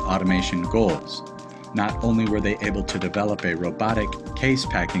Brothers' automation goals. Not only were they able to develop a robotic case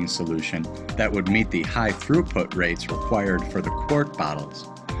packing solution that would meet the high throughput rates required for the quart bottles,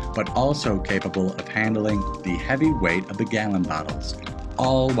 but also capable of handling the heavy weight of the gallon bottles,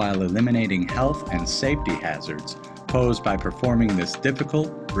 all while eliminating health and safety hazards posed by performing this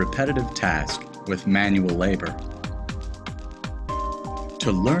difficult, repetitive task with manual labor.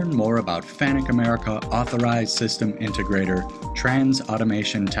 To learn more about Fanuc America Authorized System Integrator Trans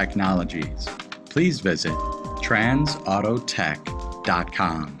Automation Technologies, please visit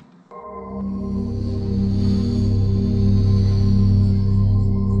transautotech.com.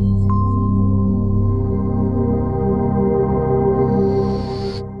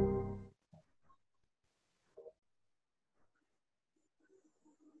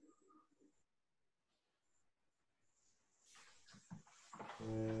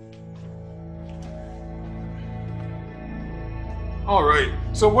 All right.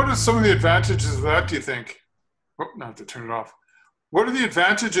 So what are some of the advantages of that, do you think? Oh, now I have to turn it off. What are the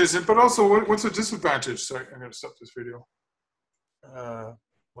advantages, but also what's the disadvantage? Sorry, I'm going to stop this video.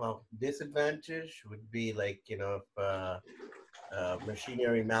 Well, disadvantage would be like, you know, if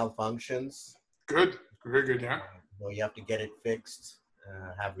machinery malfunctions. Good. Very good, yeah. You know, you have to get it fixed,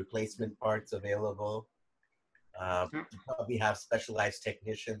 have replacement parts available. You probably have specialized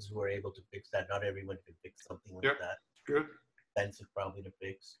technicians who are able to fix that. Not everyone can fix something like that. Good. Expensive probably to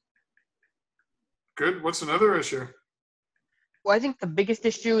fix. Good. What's another issue? Well, I think the biggest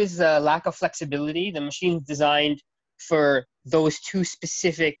issue is the lack of flexibility. The machine's designed for those 2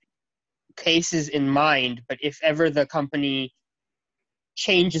 specific cases in mind, but if ever the company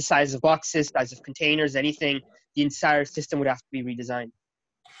changes size of boxes, size of containers, anything, the entire system would have to be redesigned.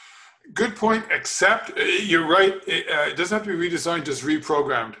 Good point, except you're right. It doesn't have to be redesigned, just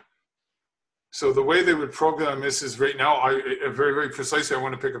reprogrammed. So the way they would program this is right now, very, very precisely, I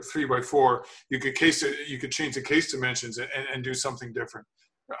want to pick up 3x4. You could case it, you could change the case dimensions and do something different.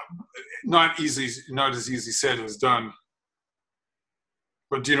 Not as easy said as done.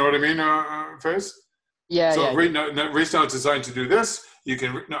 But do you know what I mean, Faiz? Yeah, So yeah. right now it's designed to do this. You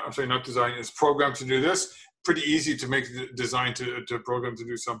can, no, I'm sorry, not design, it's programmed to do this. Pretty easy to make the design to program to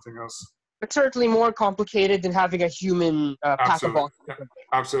do something else. But certainly more complicated than having a human pack a box. Yeah,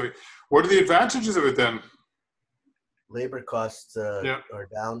 absolutely. What are the advantages of it then? Labor costs are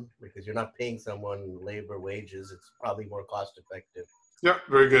down because you're not paying someone labor wages. It's probably more cost effective. Yeah,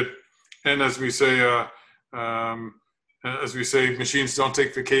 very good. And as we say, machines don't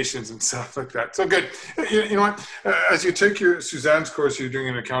take vacations and stuff like that. So good. You know what? As you take your Suzanne's course, you're doing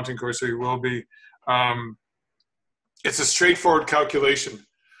an accounting course, so you will be. It's a straightforward calculation.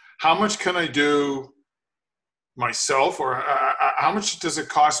 How much can I do myself, or how much does it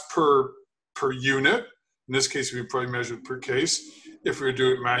cost per unit? In this case, we probably measure per case. If we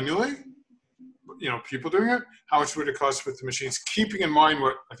do it manually, people doing it, how much would it cost with the machines? Keeping in mind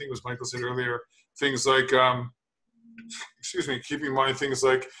what I think it was Michael said earlier, things like, keeping in mind things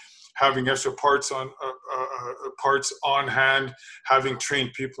like having extra parts on hand, having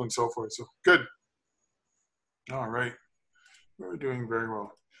trained people, and so forth. So good. All right, we're doing very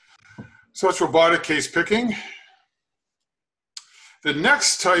well. So that's robotic case picking. The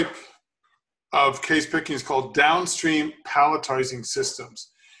next type of case picking is called downstream palletizing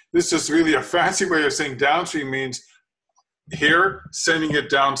systems. This is really a fancy way of saying downstream means here, sending it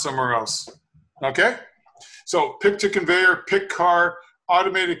down somewhere else. Okay? So pick to conveyor, pick car,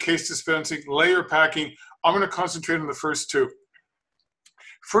 automated case dispensing, layer packing. I'm going to concentrate on the first two.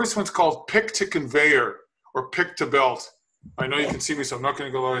 First one's called pick to conveyor or pick to belt. I know you can see me, so I'm not going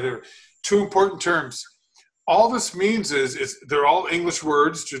to go over here. Two important terms. All this means is they're all English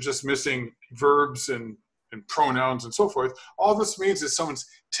words. You're just missing verbs and pronouns and so forth. All this means is someone's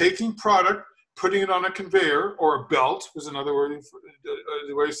taking product, putting it on a conveyor or a belt was another word,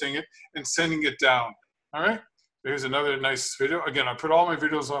 the way of saying it, and sending it down. All right. Here's another nice video. Again, I put all my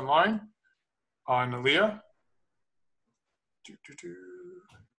videos online on Leah.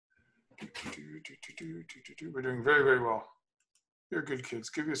 We're doing very, very well. You're good kids.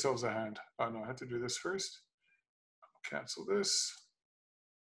 Give yourselves a hand. Oh no, I have to do this first. I'll cancel this.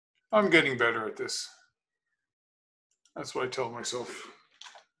 I'm getting better at this. That's what I tell myself.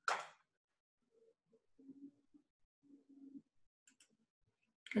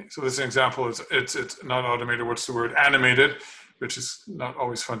 Okay, so this example is it's not automated. What's the word? Animated, which is not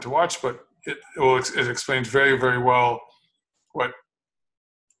always fun to watch, but it explains very, very well what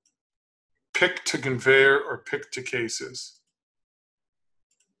pick to conveyor or pick to case is.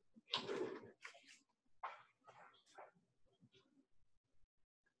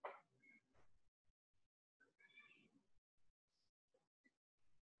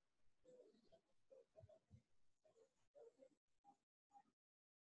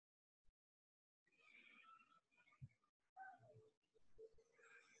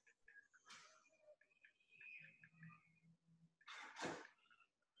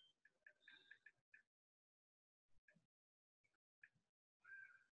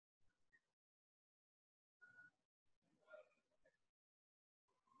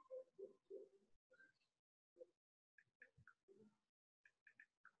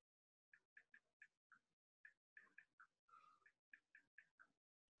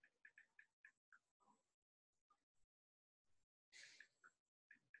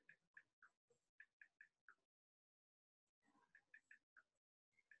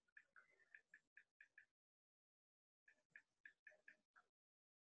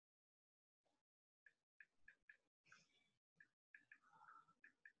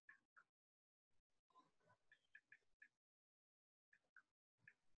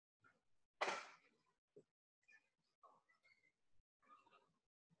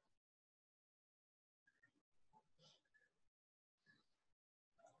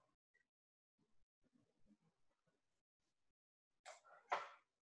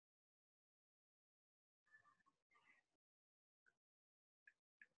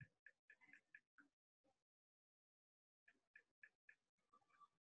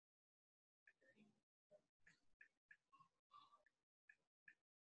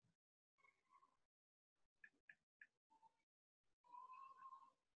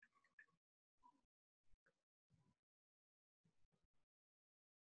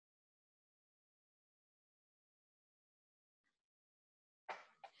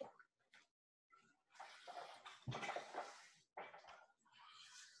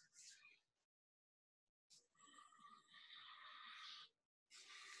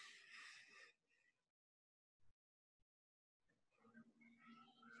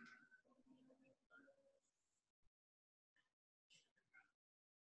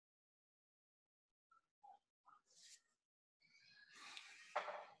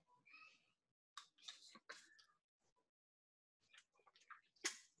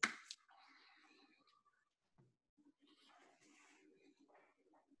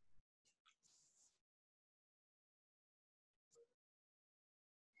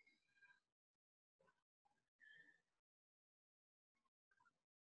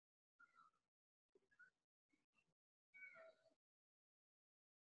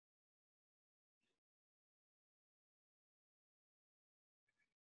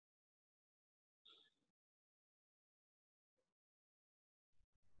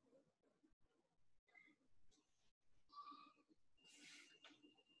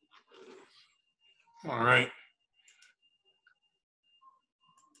 All right.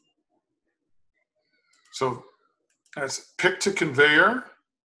 So that's pick to conveyor,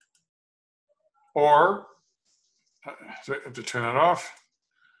 or so I have to turn that off.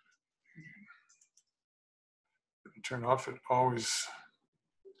 Turn off it always.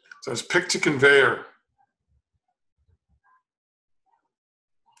 So it's pick to conveyor.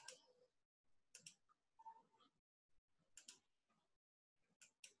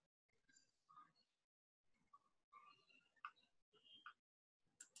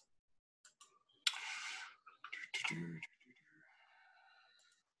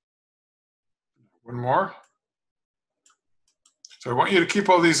 One more. So I want you to keep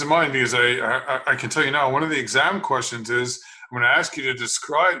all these in mind, because I can tell you now, one of the exam questions is, I'm going to ask you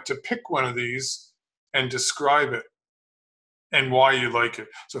to pick one of these and describe it and why you like it.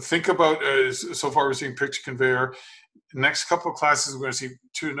 So think about, so far we're seeing pick to conveyor. Next couple of classes, we're going to see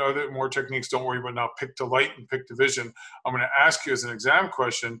two more techniques. Don't worry about now, pick to light and pick to vision. I'm going to ask you as an exam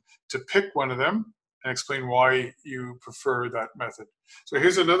question to pick one of them and explain why you prefer that method. So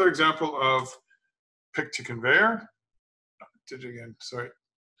here's another example of pick to conveyor. Did it again, sorry.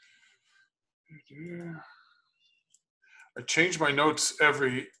 I change my notes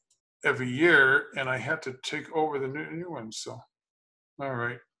every year, and I had to take over the new ones, so, all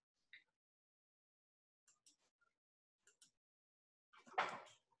right.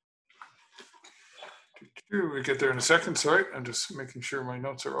 We get there in a second, sorry. I'm just making sure my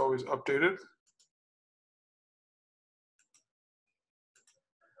notes are always updated.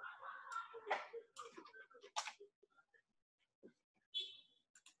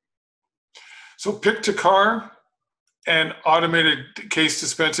 So pick to car and automated case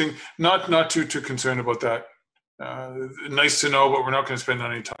dispensing, not too concerned about that. Nice to know, but we're not going to spend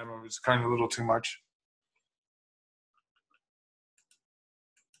any time on it. It's kind of a little too much.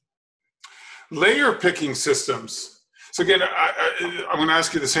 Layer picking systems. So again, I'm going to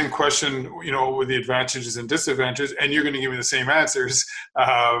ask you the same question, with the advantages and disadvantages, and you're going to give me the same answers.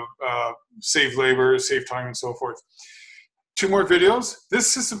 Save labor, save time, and so forth. 2 more videos. This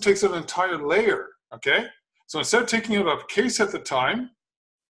system takes out an entire layer, okay? So instead of taking out a case at the time,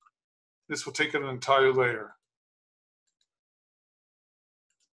 this will take out an entire layer.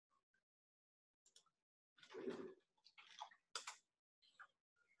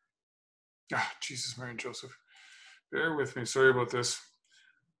 Jesus, Mary and Joseph. Bear with me, sorry about this.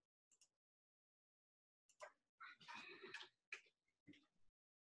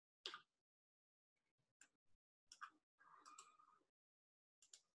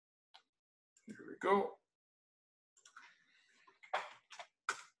 Here we go.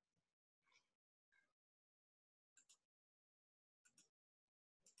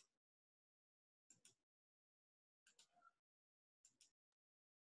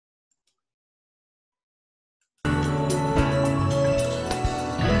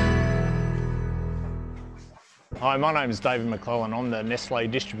 Hi, my name is David McClellan. I'm the Nestle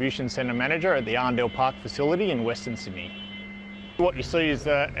Distribution Centre Manager at the Arndale Park facility in Western Sydney. What you see is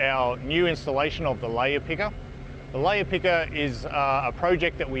our new installation of the layer picker. The layer picker is a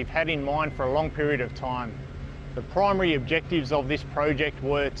project that we've had in mind for a long period of time. The primary objectives of this project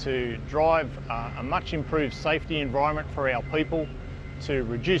were to drive a much improved safety environment for our people, to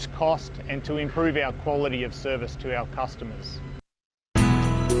reduce cost and to improve our quality of service to our customers.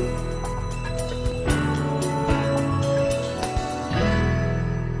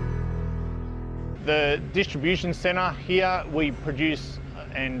 The distribution centre here, we produce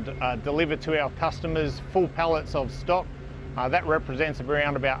and deliver to our customers full pallets of stock. That represents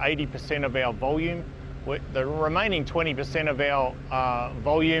around about 80% of our volume. The remaining 20% of our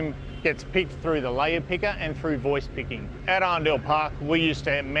volume gets picked through the layer picker and through voice picking. At Arndale Park, we used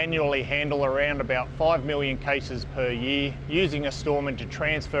to manually handle around about 5 million cases per year, using a storeman to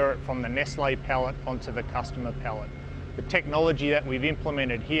transfer it from the Nestle pallet onto the customer pallet. The technology that we've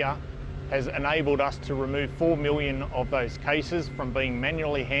implemented here has enabled us to remove 4 million of those cases from being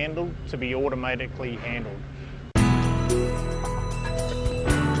manually handled to be automatically handled.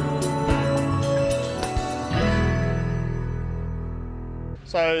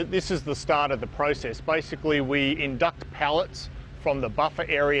 So this is the start of the process. Basically, we induct pallets from the buffer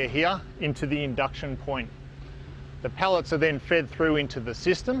area here into the induction point. The pallets are then fed through into the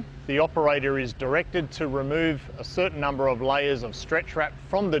system. The operator is directed to remove a certain number of layers of stretch wrap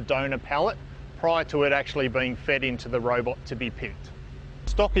from the donor pallet prior to it actually being fed into the robot to be picked.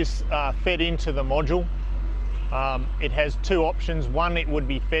 Stock is fed into the module. It has 2 options. One, it would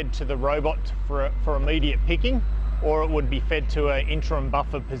be fed to the robot for immediate picking, or it would be fed to an interim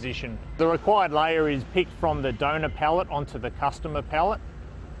buffer position. The required layer is picked from the donor pallet onto the customer pallet.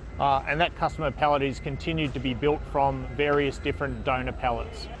 and that customer pallet is continued to be built from various different donor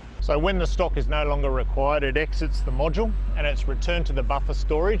pallets. So when the stock is no longer required, it exits the module and it's returned to the buffer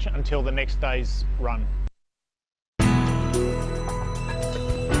storage until the next day's run.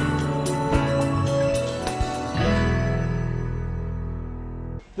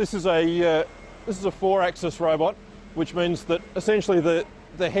 This is a 4-axis robot, which means that essentially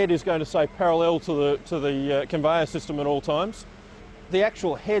the head is going to stay parallel to the conveyor system at all times. The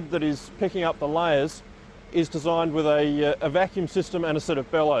actual head that is picking up the layers is designed with a vacuum system and a set of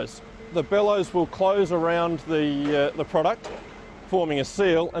bellows. The bellows will close around the product, forming a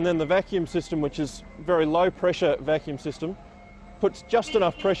seal, and then the vacuum system, which is very low pressure vacuum system, puts just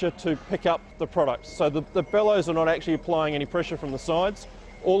enough pressure to pick up the product. So the bellows are not actually applying any pressure from the sides.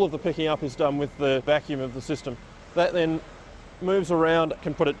 All of the picking up is done with the vacuum of the system. That then moves around,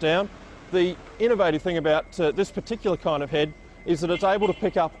 can put it down. The innovative thing about this particular kind of head is that it's able to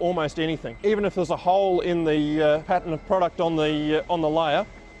pick up almost anything. Even if there's a hole in the pattern of product on the layer,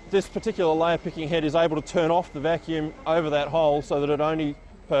 this particular layer picking head is able to turn off the vacuum over that hole so that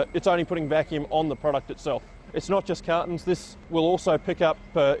it's only putting vacuum on the product itself. It's not just cartons. This will also pick up,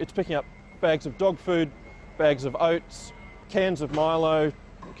 it's picking up bags of dog food, bags of oats, cans of Milo,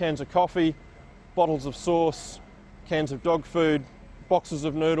 cans of coffee, bottles of sauce, cans of dog food, boxes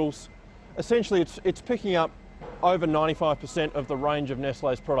of noodles. Essentially, it's picking up over 95% of the range of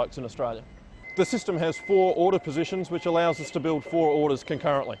Nestlé's products in Australia. The system has 4 order positions, which allows us to build 4 orders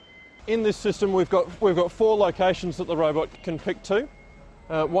concurrently. In this system, we've got 4 locations that the robot can pick to.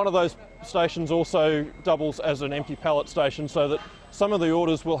 One of those stations also doubles as an empty pallet station, so that some of the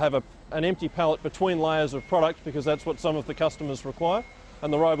orders will have an empty pallet between layers of product, because that's what some of the customers require.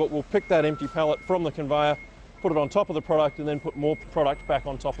 And the robot will pick that empty pallet from the conveyor, put it on top of the product, and then put more product back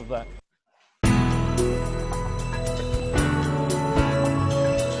on top of that.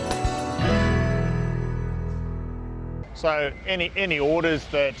 So any orders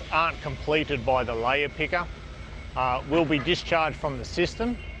that aren't completed by the layer picker will be discharged from the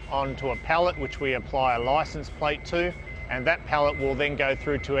system onto a pallet, which we apply a license plate to, and that pallet will then go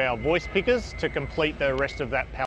through to our voice pickers to complete the rest of that pallet.